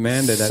 you were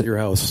demanded at your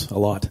house a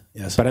lot.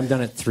 Yes. But I'm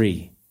done at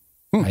 3.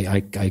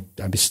 I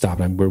stopped.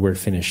 We're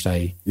finished.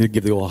 You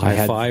give the old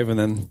high five and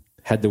then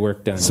had the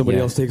work done. Somebody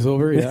else takes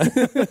over. Yeah.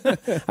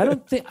 I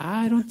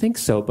don't think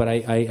so. But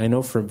I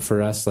know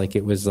for us, like,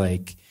 it was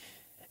like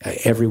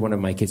every one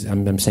of my kids.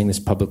 I'm saying this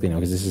publicly now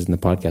because this isn't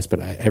the podcast. But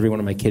every one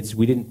of my kids,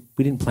 we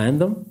didn't plan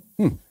them.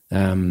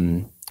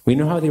 We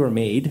know how they were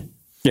made.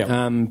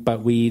 Yeah.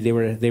 But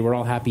they were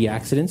all happy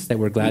accidents that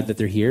we're glad that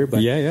they're here. But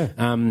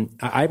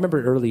I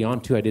remember early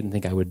on too. I didn't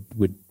think I would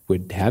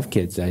have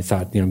kids. I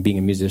thought, being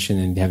a musician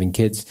and having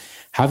kids.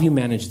 How have you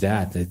managed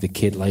that, the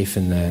kid life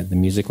and the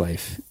music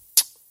life?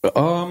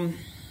 Well,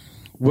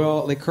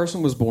 like,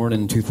 Carson was born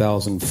in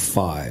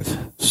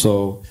 2005,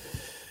 so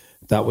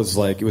that was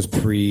like, it was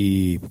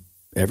pre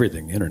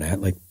everything,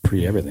 internet, like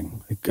pre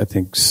everything. Like, I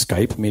think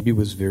Skype maybe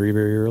was very,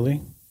 very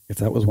early. If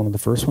that was one of the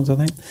first ones, I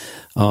think.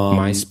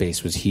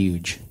 MySpace was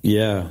huge.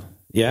 Yeah,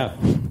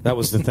 that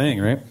was the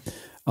thing, right?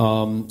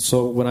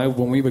 So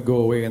when we would go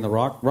away in the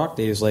rock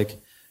days, like,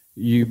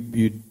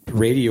 you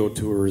radio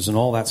tours and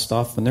all that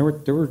stuff, and there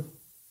were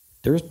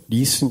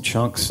decent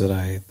chunks that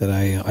I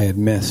had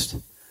missed.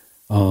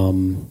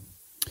 Back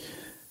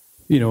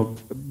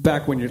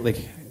when you're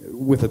like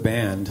with a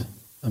band,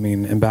 I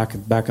mean, and back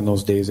in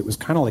those days, it was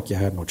kind of like you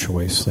had no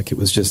choice. Like, it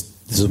was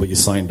just, this is what you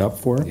signed up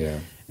for. Yeah.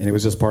 And it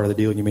was just part of the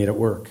deal, and you made it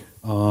work.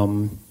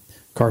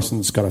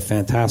 Carson's got a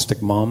fantastic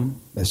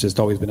mom. That's just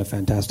always been a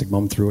fantastic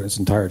mom through his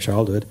entire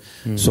childhood.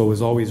 So it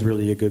was always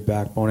really a good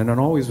backbone. And it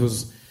always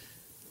was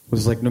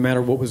like, no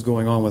matter what was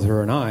going on with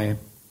her and I,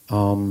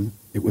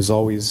 it was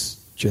always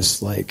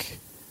just like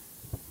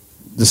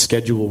the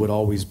schedule would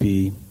always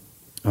be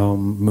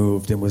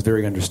moved, and was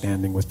very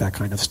understanding with that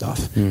kind of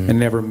stuff, and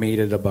never made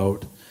it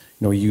about,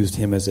 used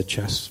him as a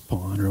chess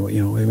pawn, or what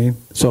I mean.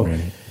 So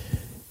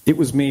it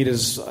was made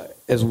as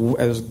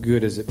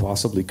good as it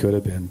possibly could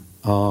have been,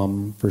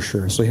 for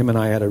sure. So him and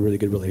I had a really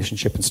good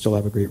relationship, and still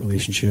have a great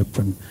relationship.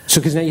 And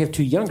so, because now you have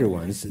 2 younger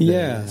ones,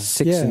 6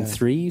 and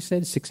 3. You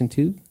said 6 and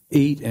 2,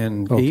 8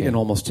 and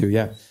almost 2.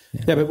 Yeah.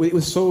 But it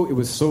was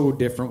so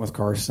different with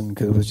Carson,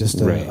 because it was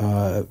just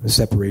a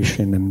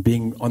separation, and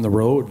being on the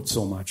road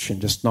so much, and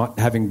just not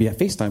having be at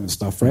FaceTime and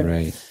stuff, right?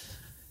 Right.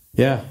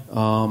 Yeah.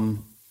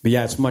 But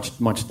yeah, it's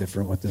much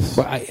different with this.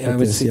 Well, I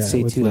would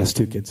say with too, last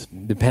 2 kids.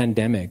 The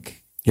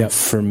pandemic,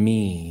 for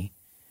me,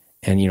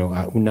 and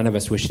none of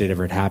us wished it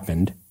ever had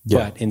happened. Yeah.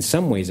 But in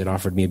some ways, it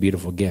offered me a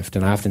beautiful gift.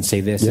 And I often say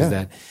this is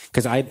that,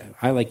 because I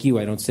like you,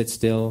 I don't sit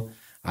still.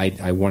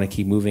 I want to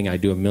keep moving. I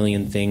do a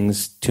million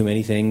things, too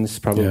many things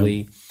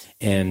probably.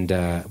 And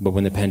but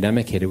when the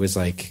pandemic hit, it was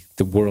like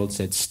the world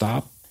said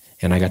stop,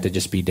 and I got to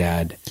just be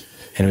dad,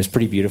 and it was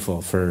pretty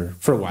beautiful for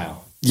a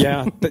while.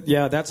 Yeah,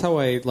 that's how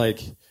I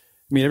like.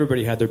 I mean,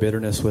 everybody had their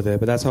bitterness with it,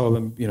 but that's how,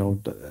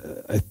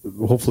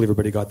 hopefully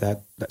everybody got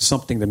that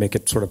something to make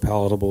it sort of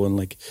palatable and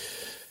like,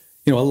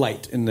 a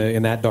light in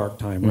that dark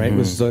time, right?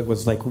 Mm-hmm.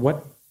 Was like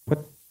what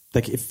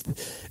like if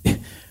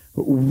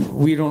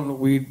we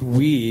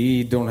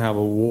don't have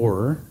a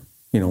war,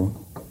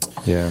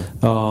 Yeah.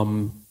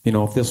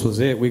 If this was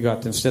it, we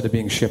got to, instead of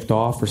being shipped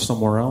off or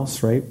somewhere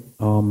else, right?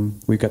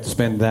 We got to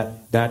spend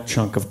that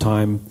chunk of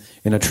time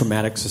in a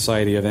traumatic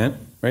society event,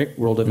 right?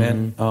 World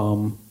event,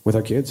 with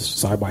our kids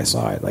side by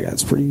side. Like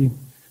it's pretty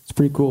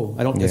cool.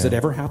 Has it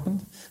ever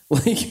happened?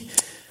 Like,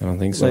 I don't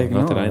think so. Like,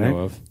 Not that I know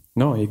of.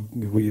 No, you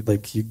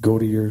go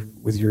to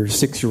with your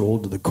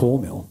 6-year-old to the coal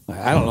mill.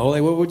 I don't know.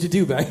 Like, what would you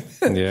do back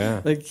then? Yeah.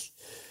 Like,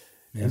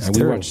 and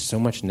we watched so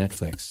much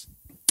Netflix.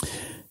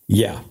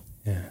 Yeah.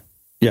 Yeah.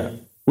 Yeah.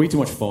 Way too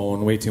much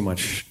phone. Way too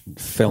much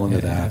fell into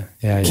that.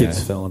 Yeah.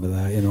 Kids fell into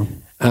that.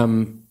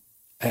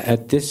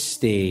 At this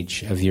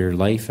stage of your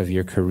life, of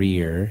your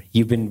career,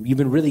 you've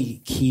been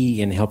really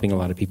key in helping a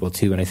lot of people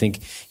too. And I think,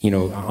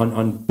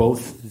 on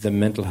both the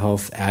mental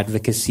health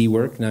advocacy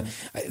work. Now,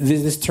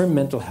 this term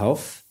mental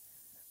health,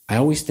 I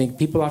always think,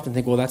 people often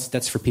think, well,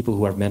 that's for people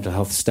who have mental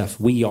health stuff.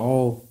 We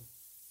all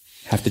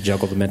have to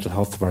juggle the mental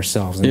health of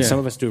ourselves. And some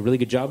of us do a really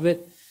good job of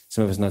it.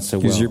 Some of us not so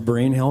well. Is your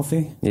brain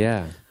healthy?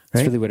 Yeah.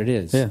 That's really what it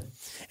is. Yeah.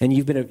 And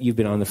you've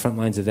been on the front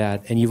lines of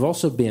that. And you've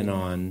also been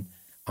on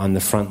the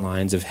front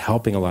lines of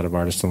helping a lot of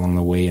artists along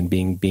the way and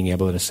being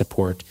able to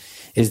support.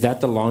 Is that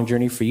the long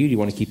journey for you? Do you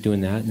want to keep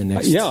doing that in the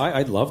next? Yeah,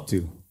 I'd love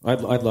to.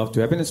 I'd love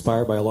to. I've been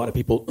inspired by a lot of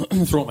people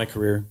throughout my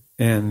career,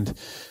 and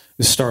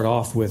start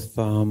off with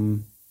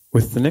the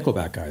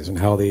Nickelback guys and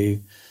how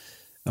they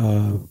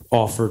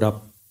offered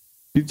up,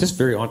 just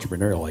very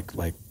entrepreneurial, like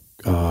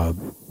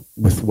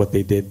with what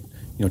they did.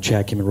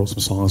 Chad came and wrote some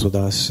songs with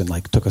us and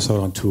like took us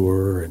out on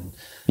tour. And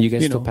you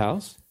guys still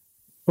pals?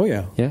 Oh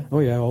yeah. Yeah. Oh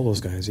yeah. All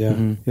those guys. Yeah.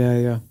 Mm-hmm.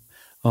 Yeah.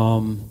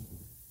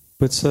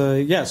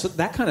 So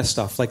that kind of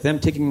stuff, like them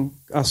taking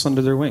us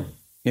under their wing,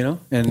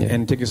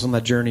 and taking us on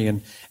that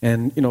journey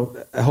and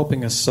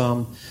helping us,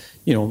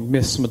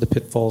 miss some of the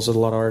pitfalls that a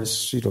lot of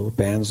artists,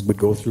 bands would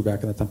go through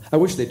back in that time. I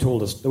wish they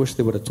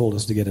would have told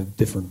us to get a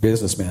different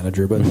business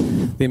manager, but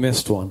they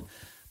missed one.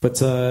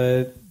 But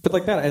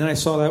like that, and I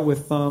saw that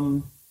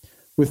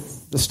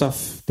with the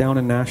stuff down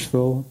in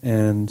Nashville,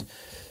 and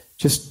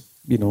just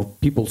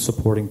people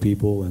supporting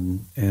people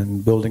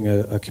and building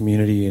a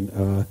community and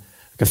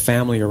like a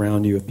family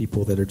around you of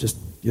people that are just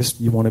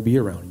you want to be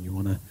around. And you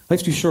want to.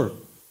 Life's too short.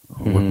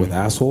 I work with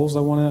assholes.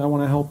 I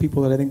want to help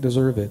people that I think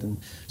deserve it, and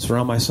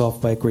surround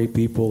myself by great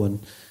people,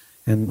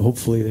 and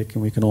hopefully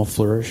we can all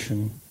flourish.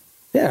 And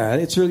yeah,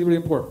 it's really, really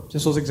important.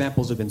 Just those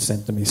examples have been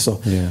sent to me,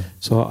 so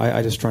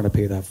I just try to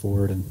pay that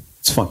forward, and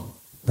it's fun.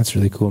 That's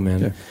really cool,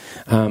 man. Yeah.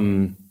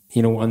 On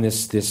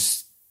this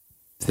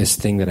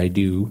thing that I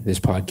do, this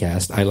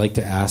podcast, I like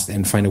to ask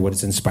and find out what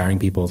is inspiring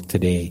people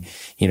today.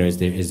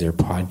 Is there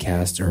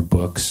podcasts or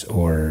books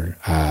or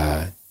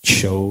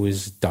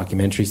shows,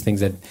 documentaries,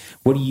 things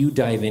what do you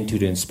dive into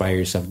to inspire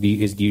yourself? Do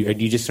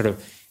you just sort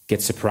of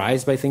get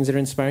surprised by things that are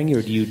inspiring you,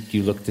 or do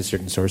you look to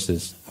certain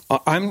sources?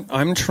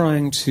 I'm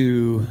trying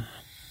to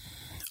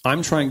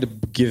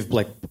give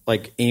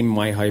like aim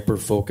my hyper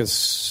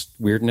focus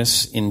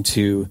weirdness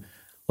into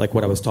like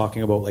what I was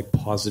talking about, like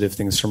positive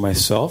things for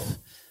myself.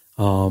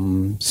 So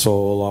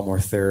a lot more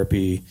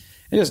therapy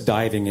and just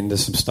diving into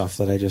some stuff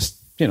that I just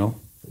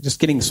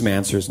getting some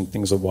answers and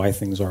things of why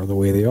things are the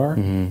way they are.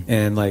 Mm-hmm.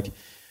 And like,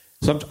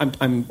 so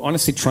I'm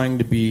honestly trying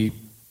to be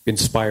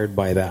inspired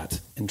by that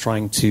and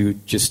trying to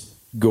just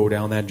go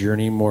down that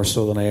journey more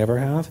so than I ever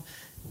have.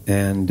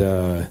 And,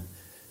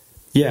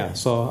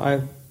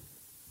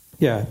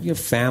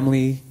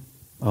 family,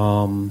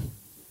 going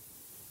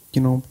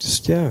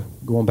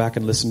back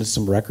and listening to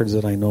some records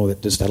that I know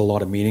that just had a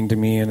lot of meaning to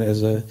me, and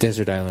as a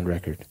Desert Island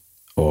record.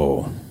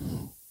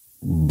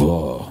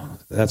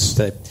 That's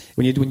that.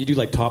 When you do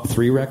like top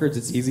 3 records,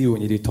 it's easy.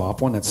 When you do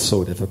top 1, that's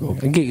so difficult. I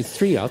can get you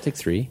 3. I'll take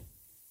 3.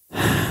 You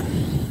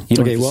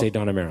don't have to say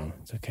Donna Merrill.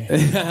 It's okay.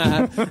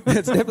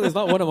 It's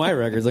not one of my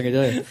records, I can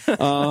tell you.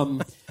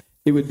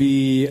 It would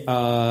be,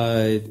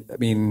 what's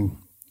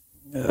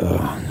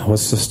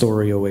the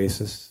story,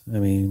 Oasis?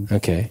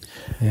 Okay.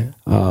 Yeah.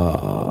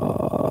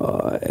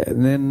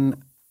 And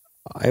then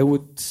I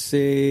would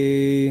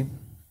say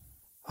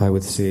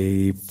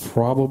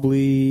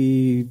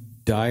probably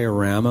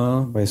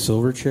Diorama by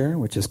Silverchair,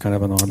 which is kind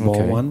of an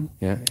oddball one.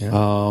 Yeah.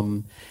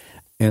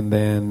 And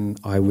then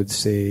I would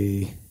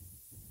say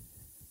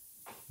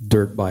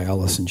Dirt by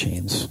Alice in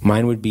Chains.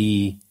 Mine would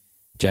be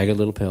Jagged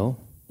Little Pill.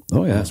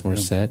 Oh yeah, that's more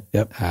set.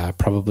 Yep.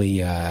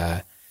 Probably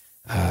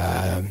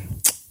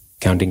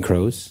Counting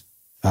Crows.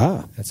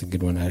 That's a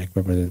good one. I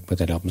remember what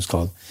that album's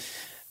called.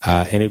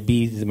 And it'd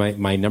be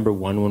my number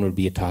one would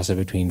be a toss-up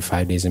between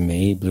 5 Days in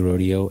May, Blue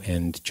Rodeo,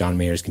 and John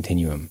Mayer's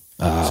Continuum.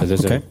 So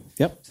there's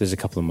a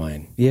couple of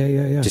mine.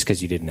 Yeah. Just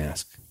because you didn't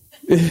ask.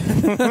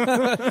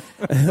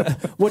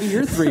 What are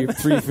your three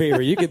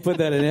favorite? You could put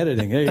that in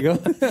editing. There you go.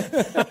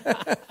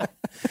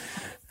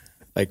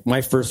 Like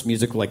my first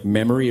musical like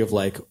memory of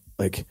like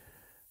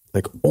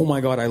oh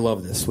my God, I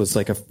love this was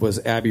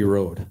Abbey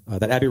Road.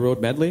 That Abbey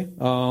Road medley.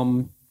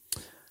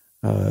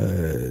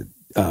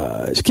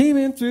 She came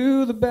in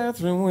through the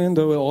bathroom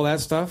window, all that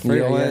stuff,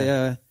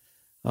 right?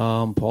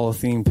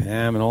 Polythene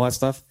Pam and all that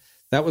stuff.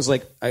 That was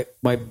like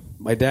my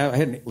dad. I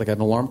had like an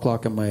alarm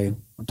clock on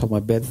top of my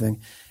bed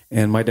thing,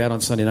 and my dad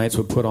on Sunday nights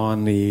would put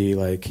on the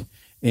like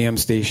AM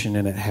station,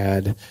 and it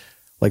had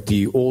like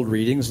the old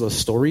readings, the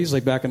stories,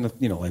 like back in the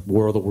like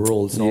War of the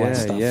Worlds and all that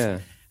stuff. Yeah.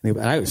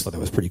 And I always thought that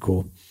was pretty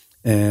cool.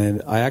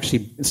 And I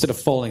actually, instead of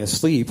falling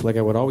asleep like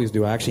I would always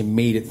do, I actually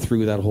made it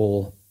through that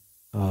whole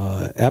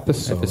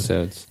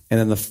episodes. And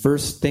then the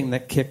first thing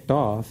that kicked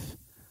off,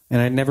 and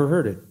I never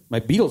heard it. My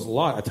Beatles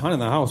a ton in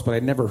the house, but I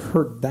never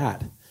heard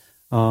that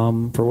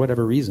for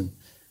whatever reason.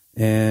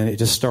 And it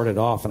just started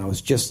off, and I was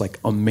just like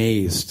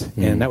amazed.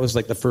 And that was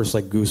like the first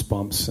like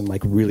goosebumps and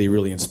like really,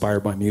 really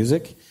inspired by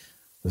music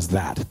was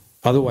that.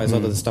 Otherwise,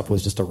 other stuff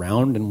was just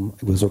around, and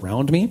it was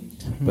around me.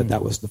 But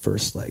that was the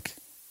first like,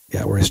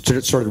 where I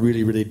started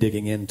really, really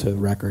digging into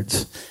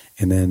records,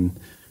 and then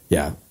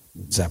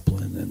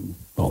Zeppelin and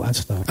all that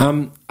stuff.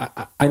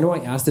 I know I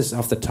asked this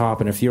off the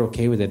top, and if you're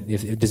okay with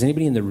it, does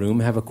anybody in the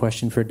room have a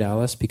question for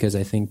Dallas? Because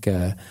I think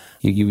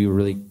you were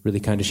really, really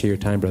kind to share your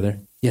time, brother.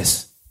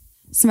 Yes.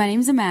 So my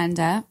name's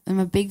Amanda. I'm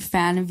a big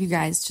fan of you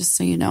guys, just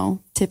so you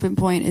know. Tipping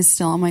Point is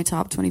still on my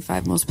top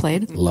 25 most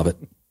played. Love it.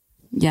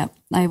 Yep.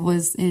 I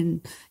was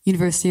in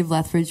University of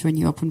Lethbridge when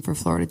you opened for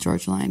Florida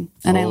Georgia Line.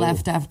 And I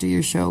left after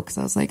your show because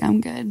I was like,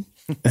 I'm good.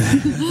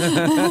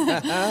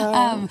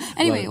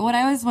 Anyway, what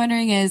I was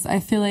wondering is, I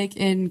feel like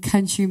in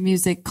country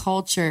music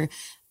culture,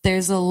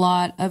 there's a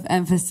lot of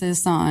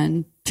emphasis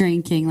on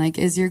drinking. Like,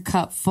 is your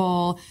cup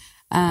full?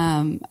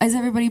 Is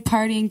everybody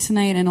partying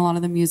tonight? And a lot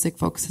of the music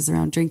focuses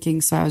around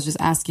drinking. So I was just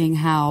asking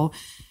how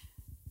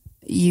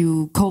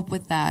you cope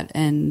with that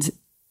and,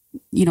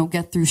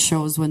 get through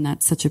shows when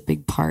that's such a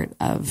big part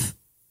of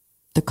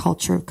the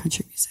culture of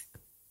country music.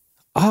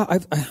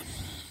 I've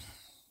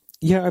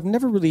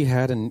never really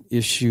had an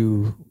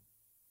issue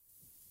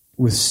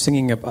with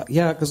singing about,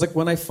 because like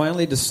when I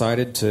finally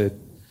decided to,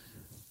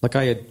 like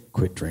I had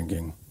quit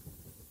drinking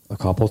a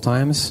couple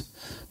times,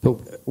 but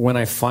when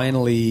I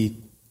finally,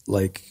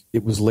 like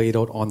it was laid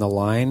out on the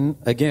line,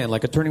 again,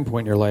 like a turning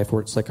point in your life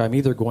where it's like, I'm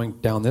either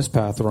going down this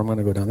path or I'm going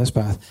to go down this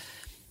path.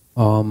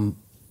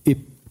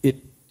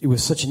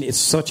 It's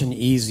such an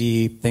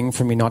easy thing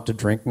for me not to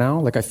drink now.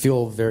 Like I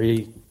feel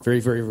very,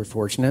 very, very, very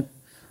fortunate.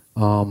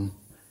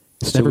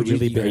 It's never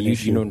really been an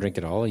issue. You don't drink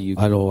at all?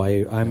 I know.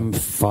 I'm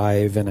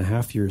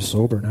 5.5 years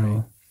sober now.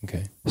 Right.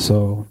 Okay.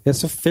 So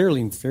it's a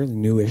fairly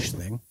newish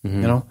thing,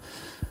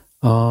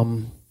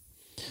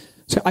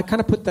 So I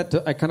kind of put that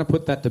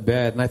to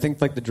bed, and I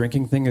think like the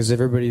drinking thing is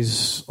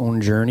everybody's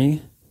own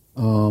journey.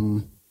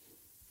 I'm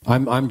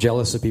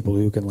jealous of people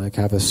who can like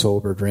have a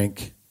sober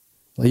drink,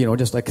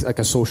 just like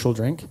a social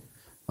drink,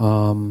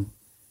 and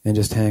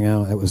just hang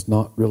out. That was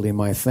not really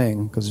my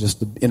thing because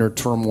just the inner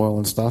turmoil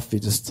and stuff. You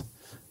just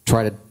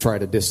try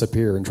to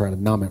disappear and try to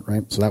numb it,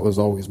 right? So that was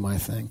always my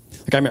thing.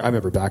 Like I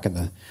remember back in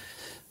the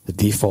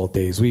default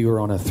days, we were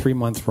on a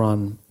 3-month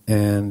run,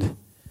 and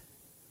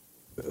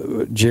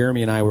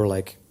Jeremy and I were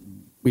like,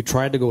 we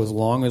tried to go as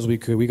long as we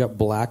could. We got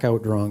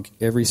blackout drunk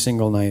every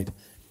single night.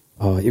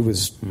 It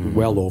was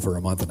well over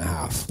a month and a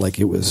half. Like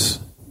it was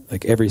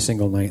like every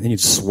single night. And then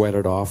you'd sweat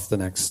it off the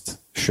next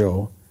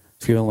show,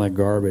 feeling like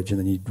garbage, and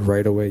then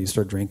right away you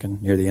start drinking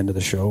near the end of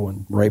the show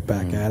and right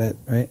back at it,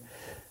 right?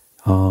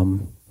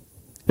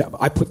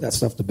 I put that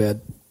stuff to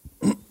bed.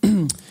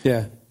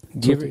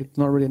 It's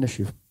not really an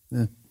issue.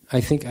 Yeah. I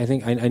think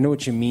I know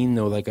what you mean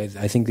though. Like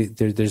I think that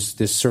there's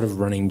this sort of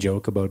running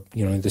joke about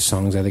the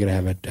songs either gonna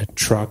have a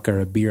truck or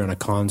a beer on a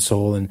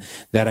console, and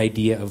that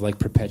idea of like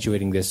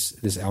perpetuating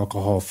this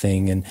alcohol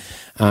thing. And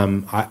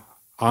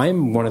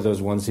I'm one of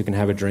those ones who can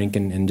have a drink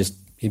and just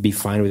be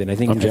fine with it. And I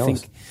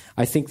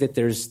think that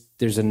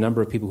there's a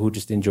number of people who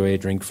just enjoy a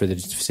drink for the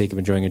sake of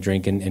enjoying a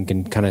drink and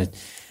can kind of.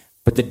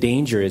 But the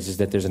danger is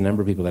that there's a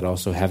number of people that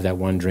also have that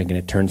one drink and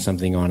it turns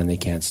something on and they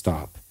can't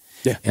stop.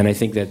 Yeah. And I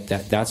think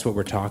that's what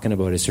we're talking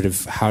about is sort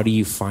of how do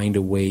you find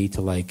a way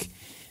to like,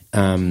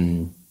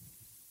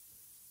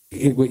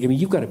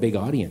 you've got a big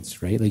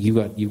audience, right? Like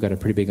you've got a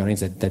pretty big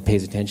audience that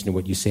pays attention to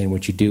what you say and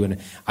what you do. And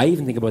I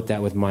even think about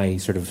that with my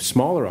sort of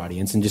smaller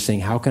audience and just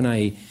saying, how can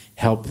I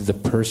help the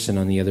person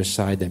on the other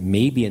side that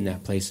may be in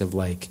that place of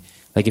like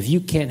if you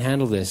can't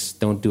handle this,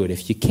 don't do it.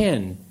 If you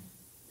can,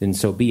 then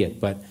so be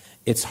it. But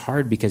it's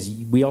hard because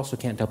we also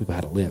can't tell people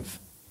how to live,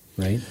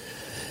 right?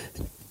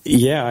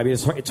 Yeah, I mean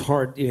it's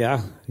hard.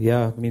 Yeah.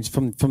 I mean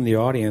from the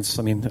audience.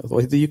 I mean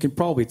you can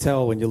probably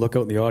tell when you look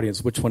out in the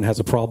audience which one has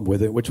a problem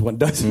with it, which one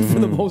doesn't for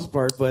the most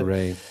part. But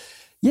right.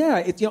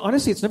 Yeah,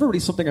 honestly, it's never really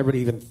something I've really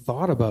even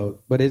thought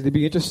about. But it'd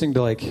be interesting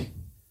to like,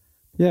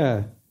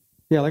 like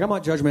I'm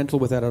not judgmental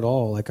with that at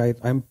all. Like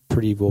I'm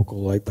pretty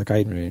vocal.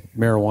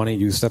 Marijuana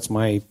use. That's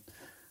my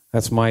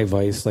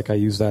vice. Like I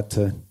use that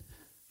to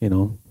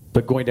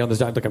But going down this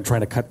diet, like I'm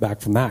trying to cut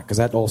back from that because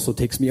that also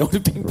takes me out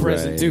of being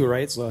present too,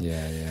 right? So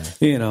yeah.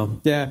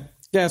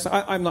 So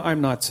I'm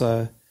not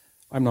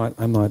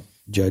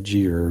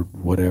judgy or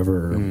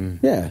whatever.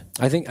 Yeah,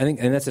 I think,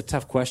 and that's a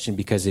tough question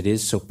because it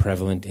is so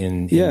prevalent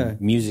in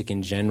music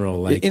in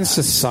general. Like in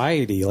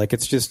society, like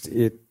it's just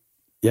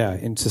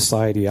in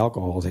society,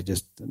 alcohol is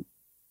just.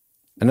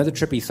 Another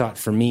trippy thought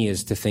for me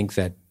is to think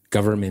that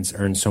governments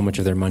earn so much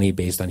of their money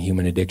based on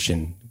human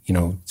addiction.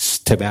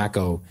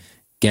 Tobacco,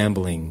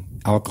 gambling,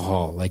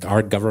 alcohol. Like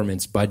our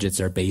government's budgets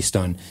are based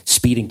on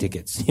speeding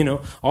tickets.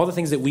 All the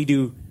things that we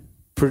do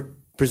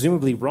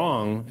presumably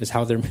wrong is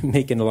how they're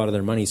making a lot of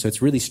their money. So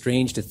it's really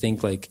strange to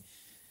think like,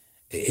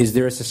 is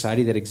there a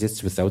society that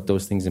exists without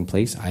those things in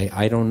place?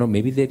 I don't know.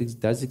 Maybe it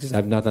does exist.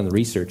 I've not done the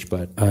research,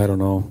 but I don't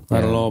know. I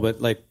don't know. But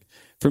like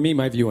for me,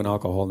 my view on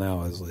alcohol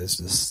now is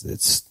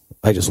just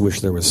I just wish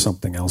there was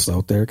something else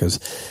out there because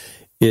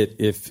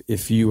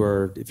if you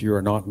are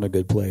not in a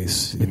good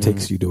place, it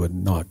takes you to a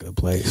not good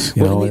place.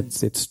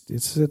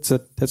 It's a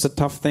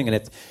tough thing,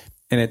 and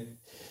it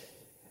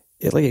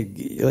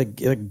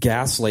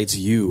gaslights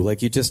you.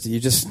 Like you just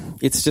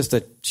it's just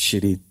a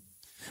shitty.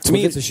 To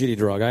me, it's a shitty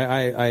drug.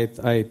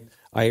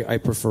 I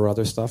prefer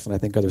other stuff, and I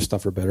think other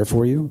stuff are better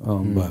for you.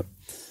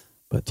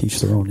 But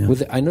teach their own. Yeah.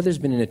 I know there's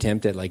been an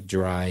attempt at like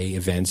dry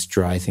events,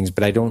 dry things,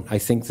 but I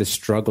think the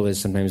struggle is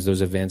sometimes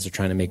those events are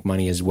trying to make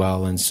money as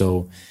well, and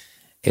so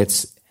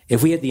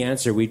if we had the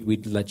answer,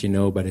 we'd let you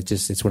know. But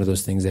it's one of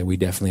those things that we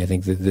definitely, I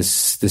think that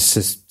this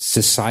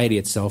society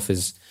itself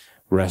is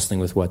wrestling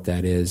with what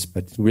that is.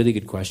 But really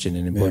good question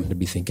and important to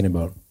be thinking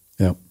about.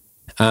 Yeah.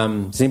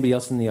 Does anybody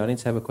else in the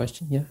audience have a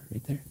question? Yeah,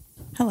 right there.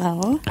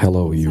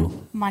 Hello, you.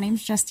 So, my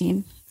name's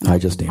Justine. Hi,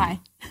 Justine. Hi.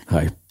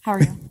 How are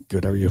you?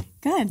 Good. How are you?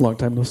 Good. Long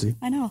time no see.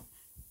 I know.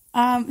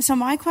 So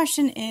my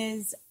question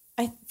is,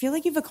 I feel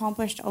like you've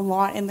accomplished a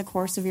lot in the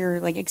course of your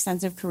like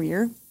extensive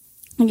career.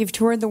 Like you've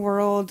toured the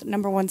world,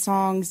 #1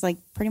 songs, like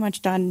pretty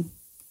much done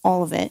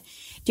all of it.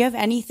 Do you have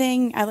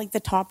anything at like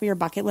the top of your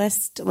bucket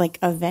list, like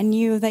a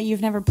venue that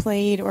you've never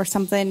played or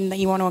something that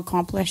you want to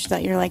accomplish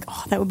that you're like,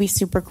 oh, that would be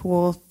super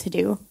cool to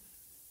do?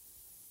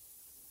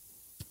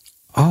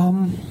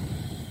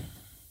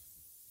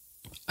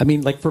 I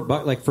mean, like for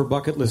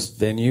bucket list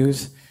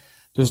venues,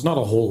 there's not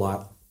a whole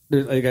lot.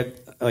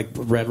 Like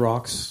Red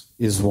Rocks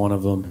is one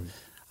of them.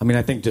 I mean,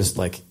 I think just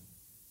like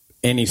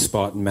any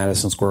spot in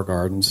Madison Square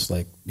Gardens,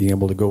 like being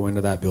able to go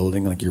into that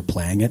building, like you're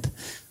playing it,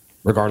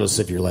 regardless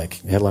if you're like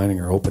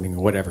headlining or opening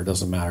or whatever, it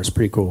doesn't matter. It's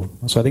pretty cool.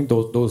 So I think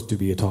those do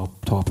be a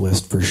top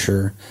list for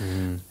sure.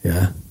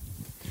 Yeah.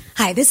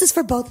 Hi, this is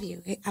for both of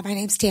you. My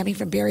name's Tammy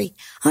from Barrie,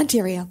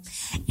 Ontario.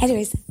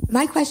 Anyways,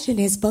 my question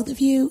is, both of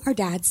you are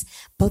dads.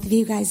 Both of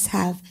you guys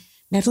have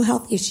mental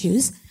health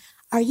issues.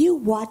 Are you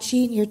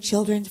watching your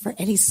children for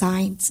any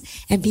signs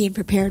and being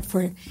prepared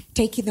for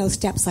taking those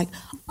steps like,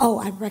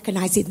 oh, I'm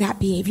recognizing that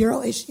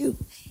behavioral issue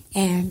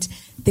and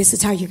this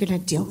is how you're going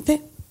to deal with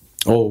it?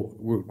 Oh,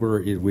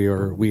 we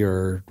are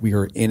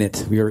in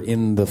it. We are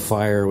in the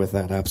fire with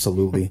that.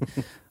 Absolutely.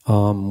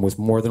 With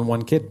more than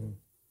one kid,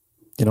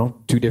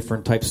 2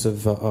 different types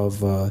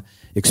of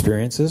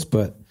experiences,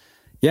 but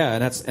yeah.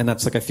 And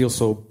that's like, I feel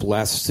so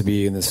blessed to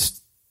be in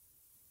this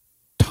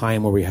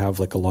time where we have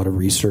like a lot of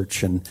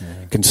research and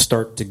can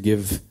start to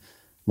give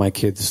my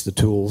kids the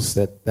tools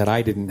that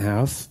I didn't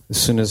have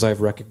as soon as I've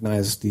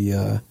recognized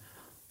the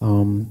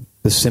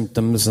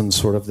symptoms and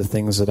sort of the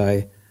things that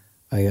I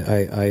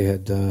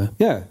had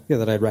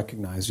that I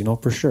recognized,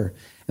 for sure.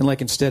 And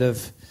like, instead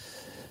of,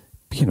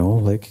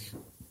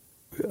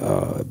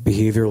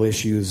 behavioral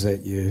issues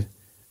that you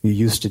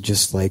used to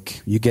just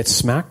like, you get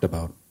smacked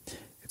about.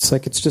 It's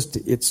like,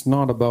 it's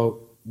not about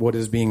what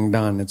is being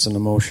done. It's an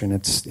emotion.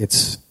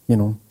 It's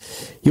you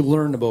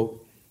learn about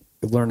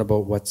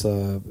what's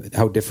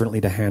how differently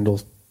to handle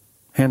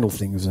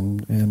things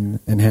and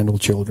handle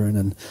children.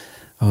 And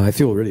I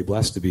feel really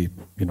blessed to be,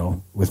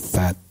 with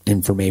that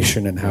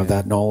information and have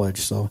that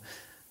knowledge. So,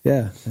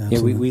 yeah.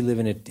 We live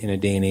in a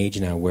day and age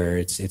now where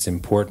it's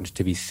important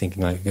to be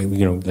thinking like,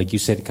 like you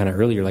said kind of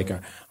earlier, like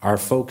our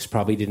folks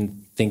probably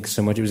didn't think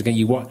so much. It was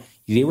they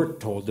were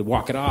told to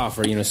walk it off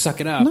or,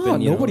 suck it up. No,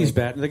 and, nobody's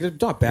bad. Like, they're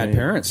not bad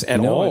parents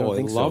at all.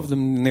 I love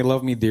them and they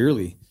love me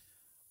dearly.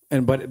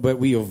 But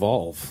we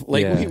evolve.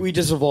 We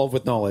just evolve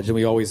with knowledge, and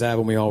we always have,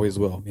 and we always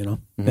will. Yeah.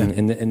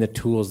 And the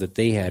tools that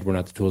they had were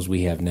not the tools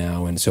we have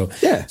now. And so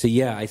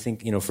I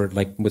think for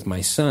like with my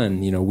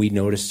son,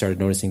 we started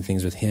noticing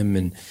things with him,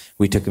 and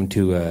we took him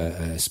to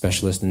a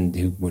specialist and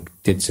who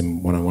did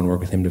some one-on-one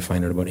work with him to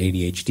find out about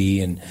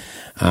ADHD,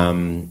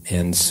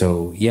 and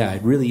so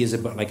it really is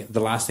about like the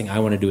last thing I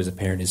want to do as a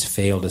parent is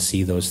fail to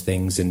see those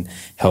things and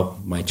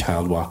help my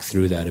child walk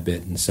through that a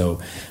bit. And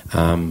so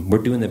we're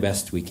doing the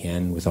best we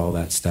can with all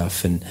that stuff.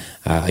 And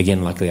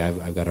again, luckily,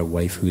 I've got a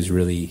wife who's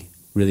really,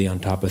 really on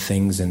top of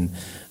things. And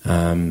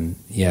I don't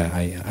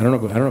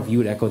know if you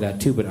would echo that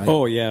too. But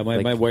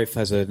my wife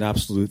has an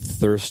absolute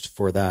thirst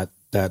for that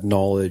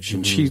knowledge,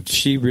 and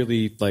she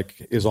really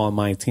like is on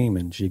my team,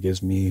 and she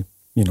gives me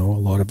a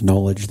lot of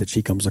knowledge that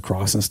she comes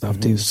across and stuff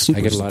too. Super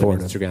I get a lot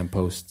supportive. of Instagram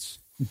posts.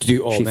 She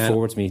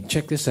forwards me,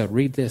 check this out,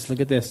 read this,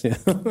 look at this. Yeah.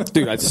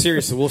 Dude,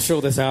 seriously, we'll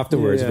show this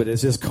afterwards, but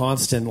it's just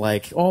constant,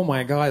 like, oh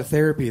my God,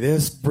 therapy,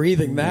 this,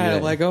 breathing, that. Yeah.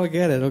 I'm like, oh, I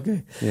get it,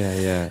 okay.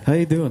 Yeah. How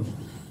you doing?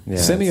 Yeah,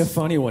 Send me a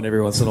funny one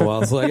every once in a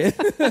while. It's like,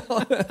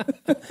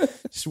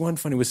 just one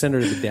funny. We'll send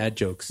her the dad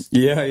jokes.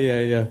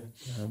 yeah.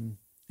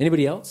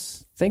 Anybody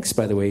else? Thanks,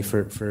 by the way,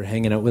 for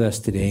hanging out with us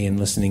today and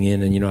listening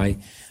in.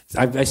 And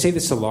I say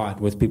this a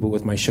lot with people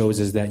with my shows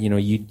is that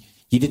you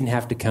didn't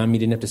have to come, you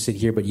didn't have to sit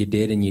here, but you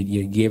did, and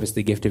you gave us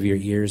the gift of your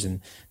ears,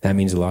 and that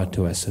means a lot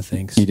to us. So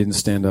thanks. You didn't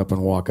stand up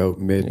and walk out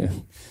mid.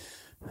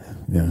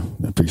 Yeah,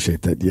 I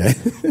appreciate that. Yeah.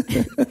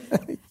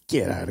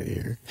 Get out of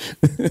here.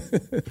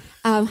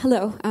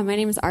 Hello, my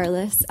name is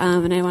Arliss,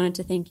 and I wanted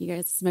to thank you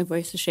guys. My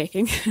voice is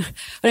shaking. I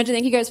wanted to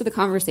thank you guys for the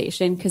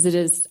conversation because it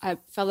is a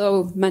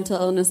fellow mental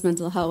illness,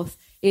 mental health,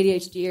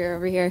 ADHD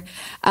over here.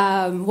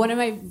 One of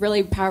my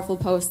really powerful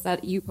posts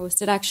that you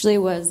posted actually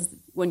was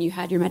when you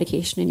had your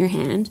medication in your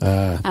hand.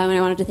 And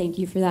I wanted to thank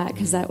you for that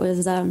because that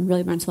was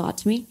really meant a lot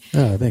to me.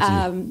 Thank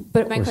you.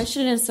 But my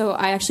question is, so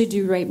I actually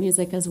do write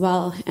music as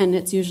well, and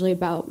it's usually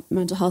about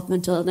mental health,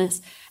 mental illness.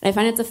 And I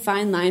find it's a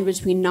fine line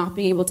between not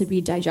being able to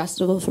be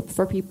digestible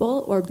for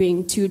people or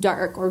being too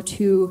dark or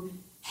too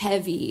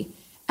heavy.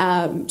 Do you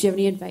have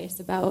any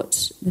advice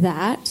about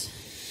that?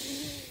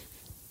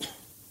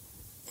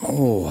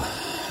 Oh,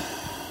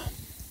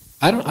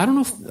 I don't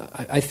know if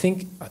I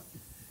think,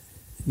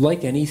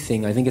 like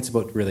anything, I think it's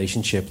about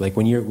relationship. Like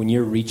when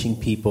you're reaching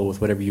people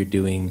with whatever you're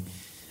doing,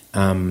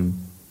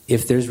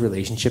 if there's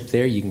relationship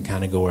there, you can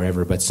kind of go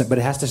wherever. But it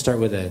has to start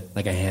with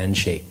a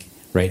handshake,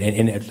 right?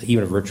 And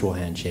even a virtual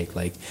handshake.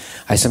 Like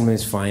I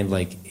sometimes find,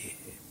 like,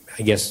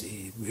 I guess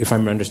if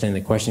I'm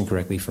understanding the question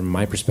correctly from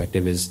my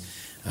perspective, is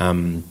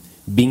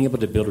being able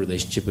to build a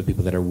relationship with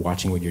people that are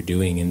watching what you're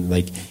doing. And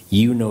like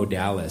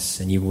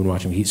Dallas, and you've been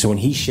watching. So when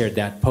he shared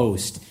that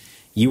post,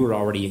 you were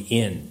already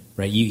in,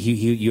 right?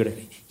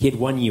 He had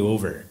won you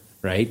over,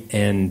 right?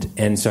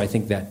 And so I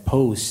think that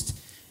post,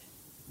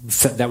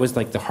 that was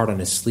like the heart on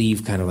his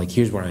sleeve, kind of like,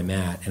 here's where I'm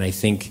at. And I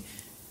think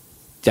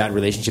that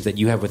relationship that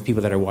you have with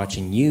people that are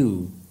watching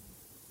you,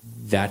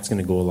 that's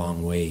going to go a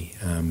long way.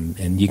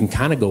 And you can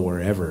kind of go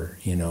wherever,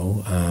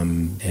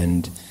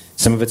 and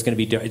some of it's going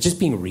to be, it's just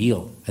being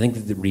real. I think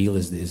that the real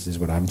is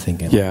what I'm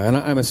thinking. Yeah, and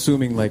I'm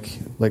assuming like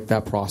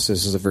that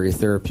process is a very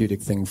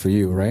therapeutic thing for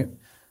you, right?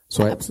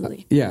 So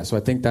Absolutely. So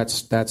I think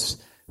that's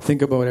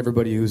think about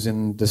everybody who's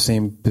in the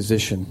same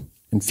position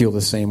and feel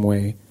the same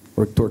way,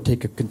 or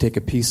can take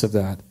a piece of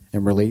that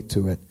and relate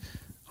to it.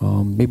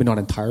 Maybe not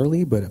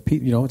entirely, but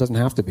it doesn't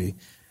have to be.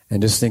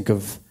 And just think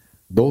of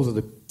those are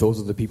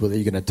the people that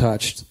you're going to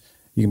touch.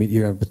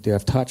 You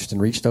have touched and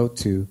reached out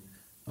to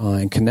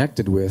and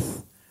connected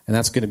with, and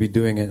that's going to be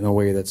doing it in a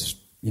way that's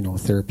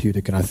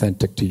therapeutic and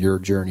authentic to your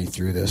journey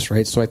through this,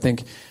 right? So I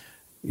think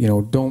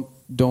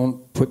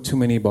don't put too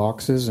many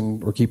boxes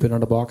or keep it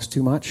in a box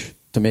too much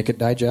to make it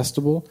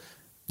digestible.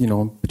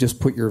 Just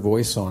put your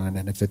voice on it,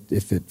 and if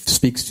it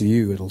speaks to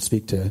you, it'll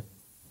speak to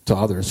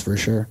others for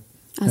sure.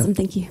 Awesome,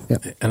 thank you. Yeah.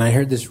 And I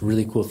heard this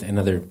really cool thing.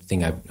 Another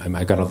thing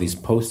I got all these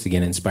posts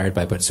again inspired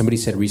by, but somebody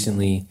said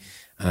recently,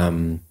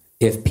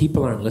 if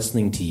people aren't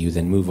listening to you,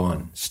 then move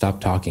on. Stop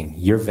talking.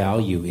 Your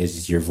value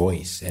is your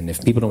voice, and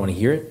if people don't want to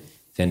hear it,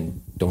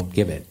 then don't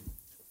give it.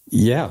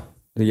 Yeah,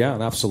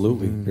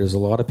 absolutely. There's a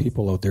lot of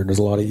people out there. There's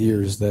a lot of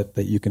ears that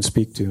you can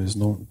speak to.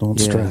 Don't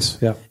stress.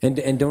 Yeah,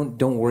 and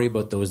don't worry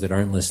about those that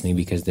aren't listening,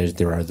 because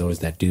there are those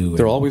that do.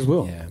 There always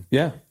will.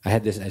 Yeah. I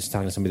was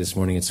talking to somebody this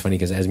morning. It's funny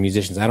because as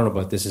musicians, I don't know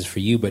about this is for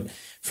you, but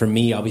for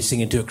me, I'll be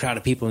singing to a crowd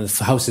of people and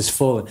the house is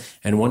full,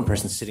 and one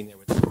person's sitting there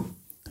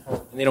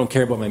and they don't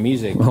care about my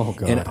music. Oh,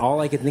 God. And all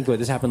I could think about,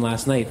 this happened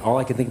last night, all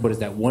I could think about is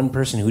that one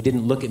person who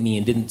didn't look at me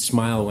and didn't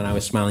smile when I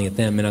was smiling at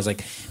them. And I was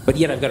like, but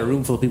yet I've got a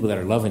room full of people that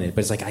are loving it.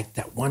 But it's like,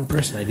 that one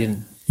person I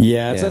didn't.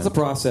 Yeah, that's a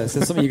process.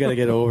 That's something you got to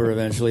get over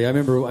eventually. I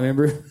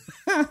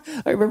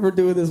remember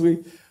doing this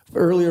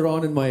earlier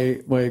on in my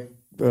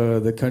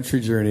the country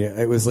journey.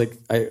 It was like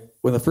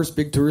when the first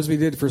big tours we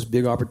did, first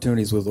big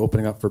opportunities was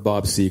opening up for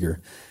Bob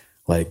Seger,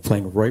 like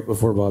playing right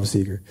before Bob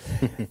Seger,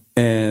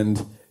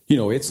 and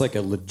it's like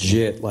a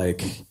legit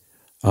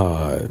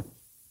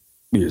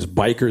there's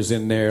bikers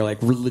in there,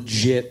 like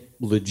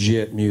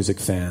legit music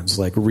fans,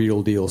 like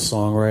real deal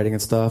songwriting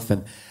and stuff,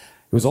 and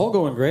it was all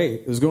going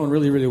great. It was going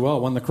really, really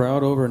well. Won the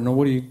crowd over, and I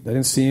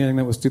didn't see anything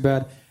that was too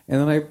bad. And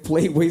then I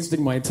played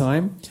wasting my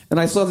time, and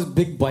I saw this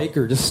big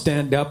biker just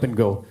stand up and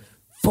go,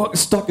 fuck,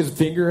 stuck his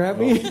finger at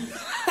me,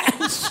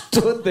 and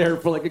stood there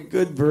for like a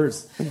good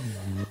verse.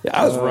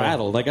 I was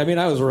rattled.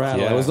 I was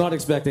rattled. Yeah. I was not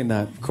expecting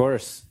that. Of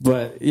course.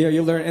 But,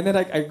 you learn. And then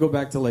I go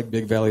back to like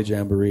Big Valley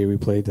Jamboree. We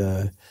played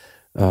a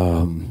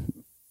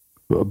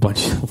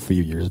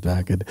few years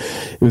back, and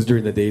it was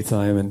during the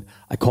daytime, and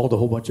I called a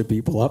whole bunch of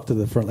people up to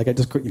the front, like I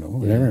just could,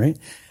 whatever, right?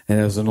 And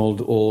it was an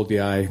old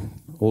guy,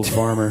 old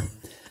farmer,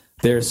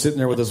 there sitting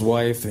there with his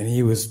wife, and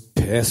he was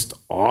pissed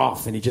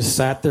off, and he just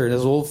sat there, and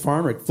his old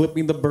farmer flipped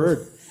me the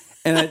bird,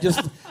 and I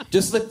just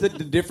like the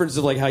difference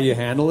of like how you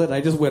handle it.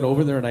 I just went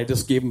over there and I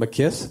just gave him a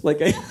kiss, like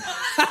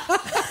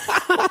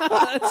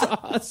That's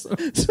awesome.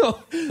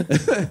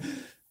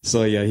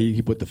 So yeah,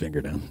 he put the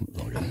finger down.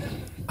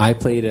 I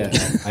played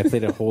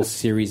a whole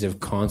series of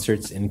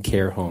concerts in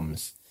care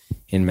homes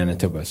in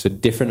Manitoba. So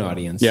different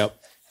audience. Yep.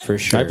 For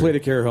sure. I played a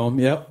care home.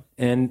 Yep.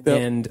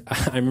 And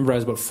I remember I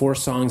was about 4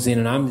 songs in,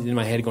 and I'm in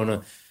my head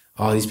going,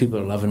 oh, these people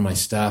are loving my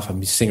stuff.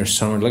 I'm a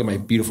singer-songwriter. Look at my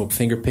beautiful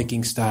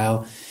finger-picking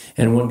style.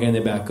 And one guy in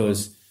the back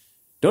goes,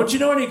 don't you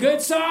know any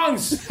good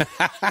songs?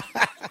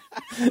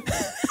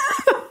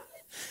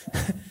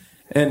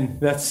 And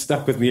that's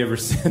stuck with me ever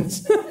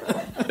since.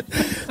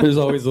 There's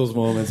always those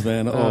moments,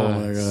 man. Oh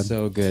my God.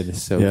 So good.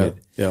 So good.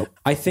 Yep.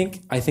 I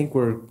think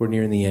we're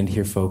nearing the end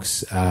here,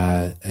 folks.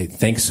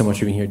 Thanks so much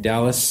for being here.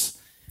 Dallas.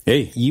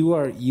 Hey, you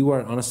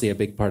are honestly a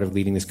big part of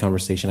leading this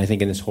conversation. I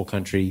think in this whole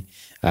country,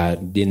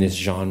 in this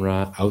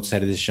genre,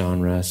 outside of this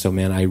genre. So,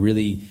 man, I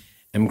really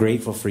am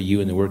grateful for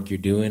you and the work you're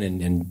doing,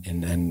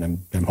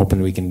 and I'm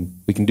hoping we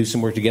can do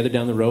some work together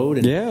down the road.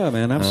 And, yeah,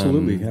 man,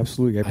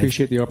 absolutely. I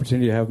appreciate the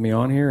opportunity to have me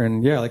on here,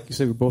 and yeah, like you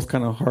said, we're both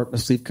kind of heart and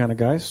asleep kind of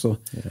guys. So,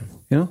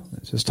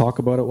 let's just talk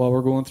about it while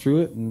we're going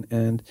through it,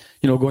 and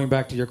going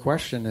back to your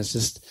question, it's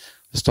just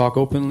let's talk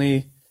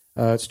openly.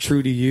 It's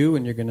true to you,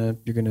 and you're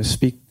gonna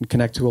speak and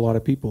connect to a lot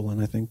of people,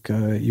 and I think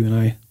you and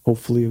I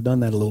hopefully have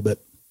done that a little bit.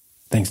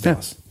 Thanks,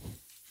 Dallas.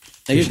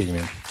 Appreciate you,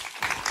 man.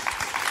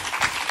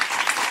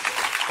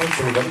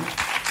 Thanks, everybody.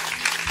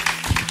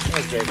 That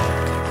was great.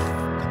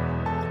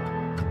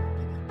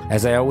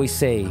 As I always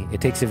say,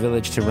 it takes a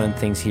village to run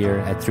things here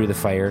at Through the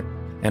Fire,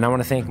 and I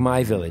want to thank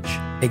my village,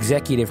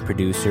 executive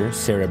producer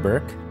Sarah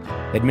Burke,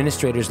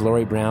 administrators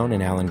Lori Brown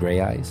and Alan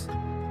Greyeyes,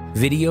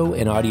 video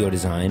and audio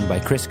design by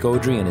Chris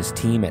Gaudry and his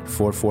team at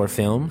 44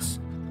 Films,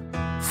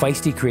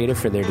 Feisty Creative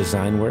for their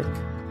design work,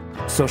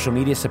 social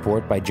media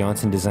support by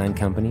Johnson Design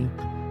Company,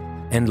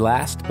 and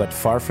last but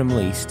far from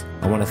least,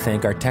 I want to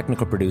thank our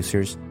technical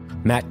producers,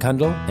 Matt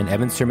Kundle and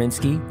Evan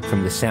Serminski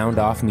from the Sound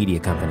Off Media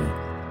Company.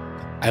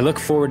 I look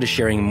forward to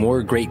sharing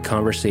more great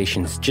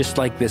conversations just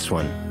like this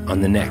one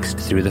on the next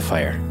Through the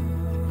Fire.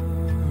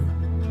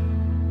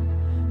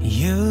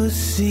 You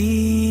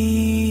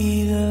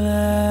see the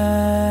light.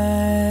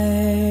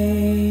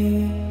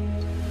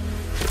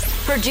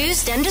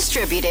 Produced and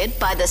distributed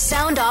by the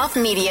Sound Off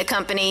Media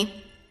Company.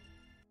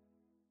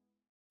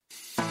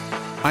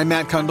 I'm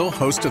Matt Kundle,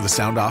 host of the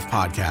Sound Off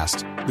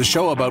Podcast, the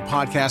show about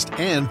podcast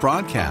and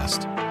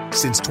broadcast.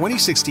 Since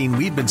 2016,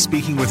 we've been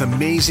speaking with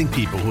amazing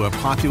people who have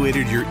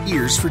populated your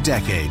ears for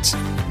decades.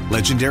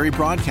 Legendary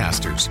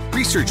broadcasters,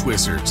 research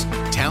wizards,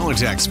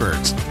 talent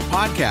experts,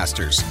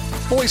 podcasters,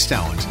 voice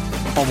talent.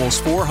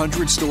 Almost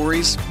 400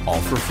 stories,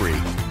 all for free.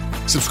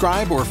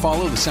 Subscribe or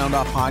follow the Sound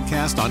Off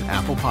Podcast on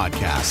Apple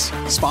Podcasts,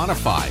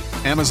 Spotify,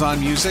 Amazon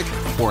Music,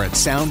 or at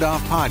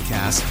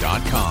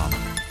soundoffpodcast.com.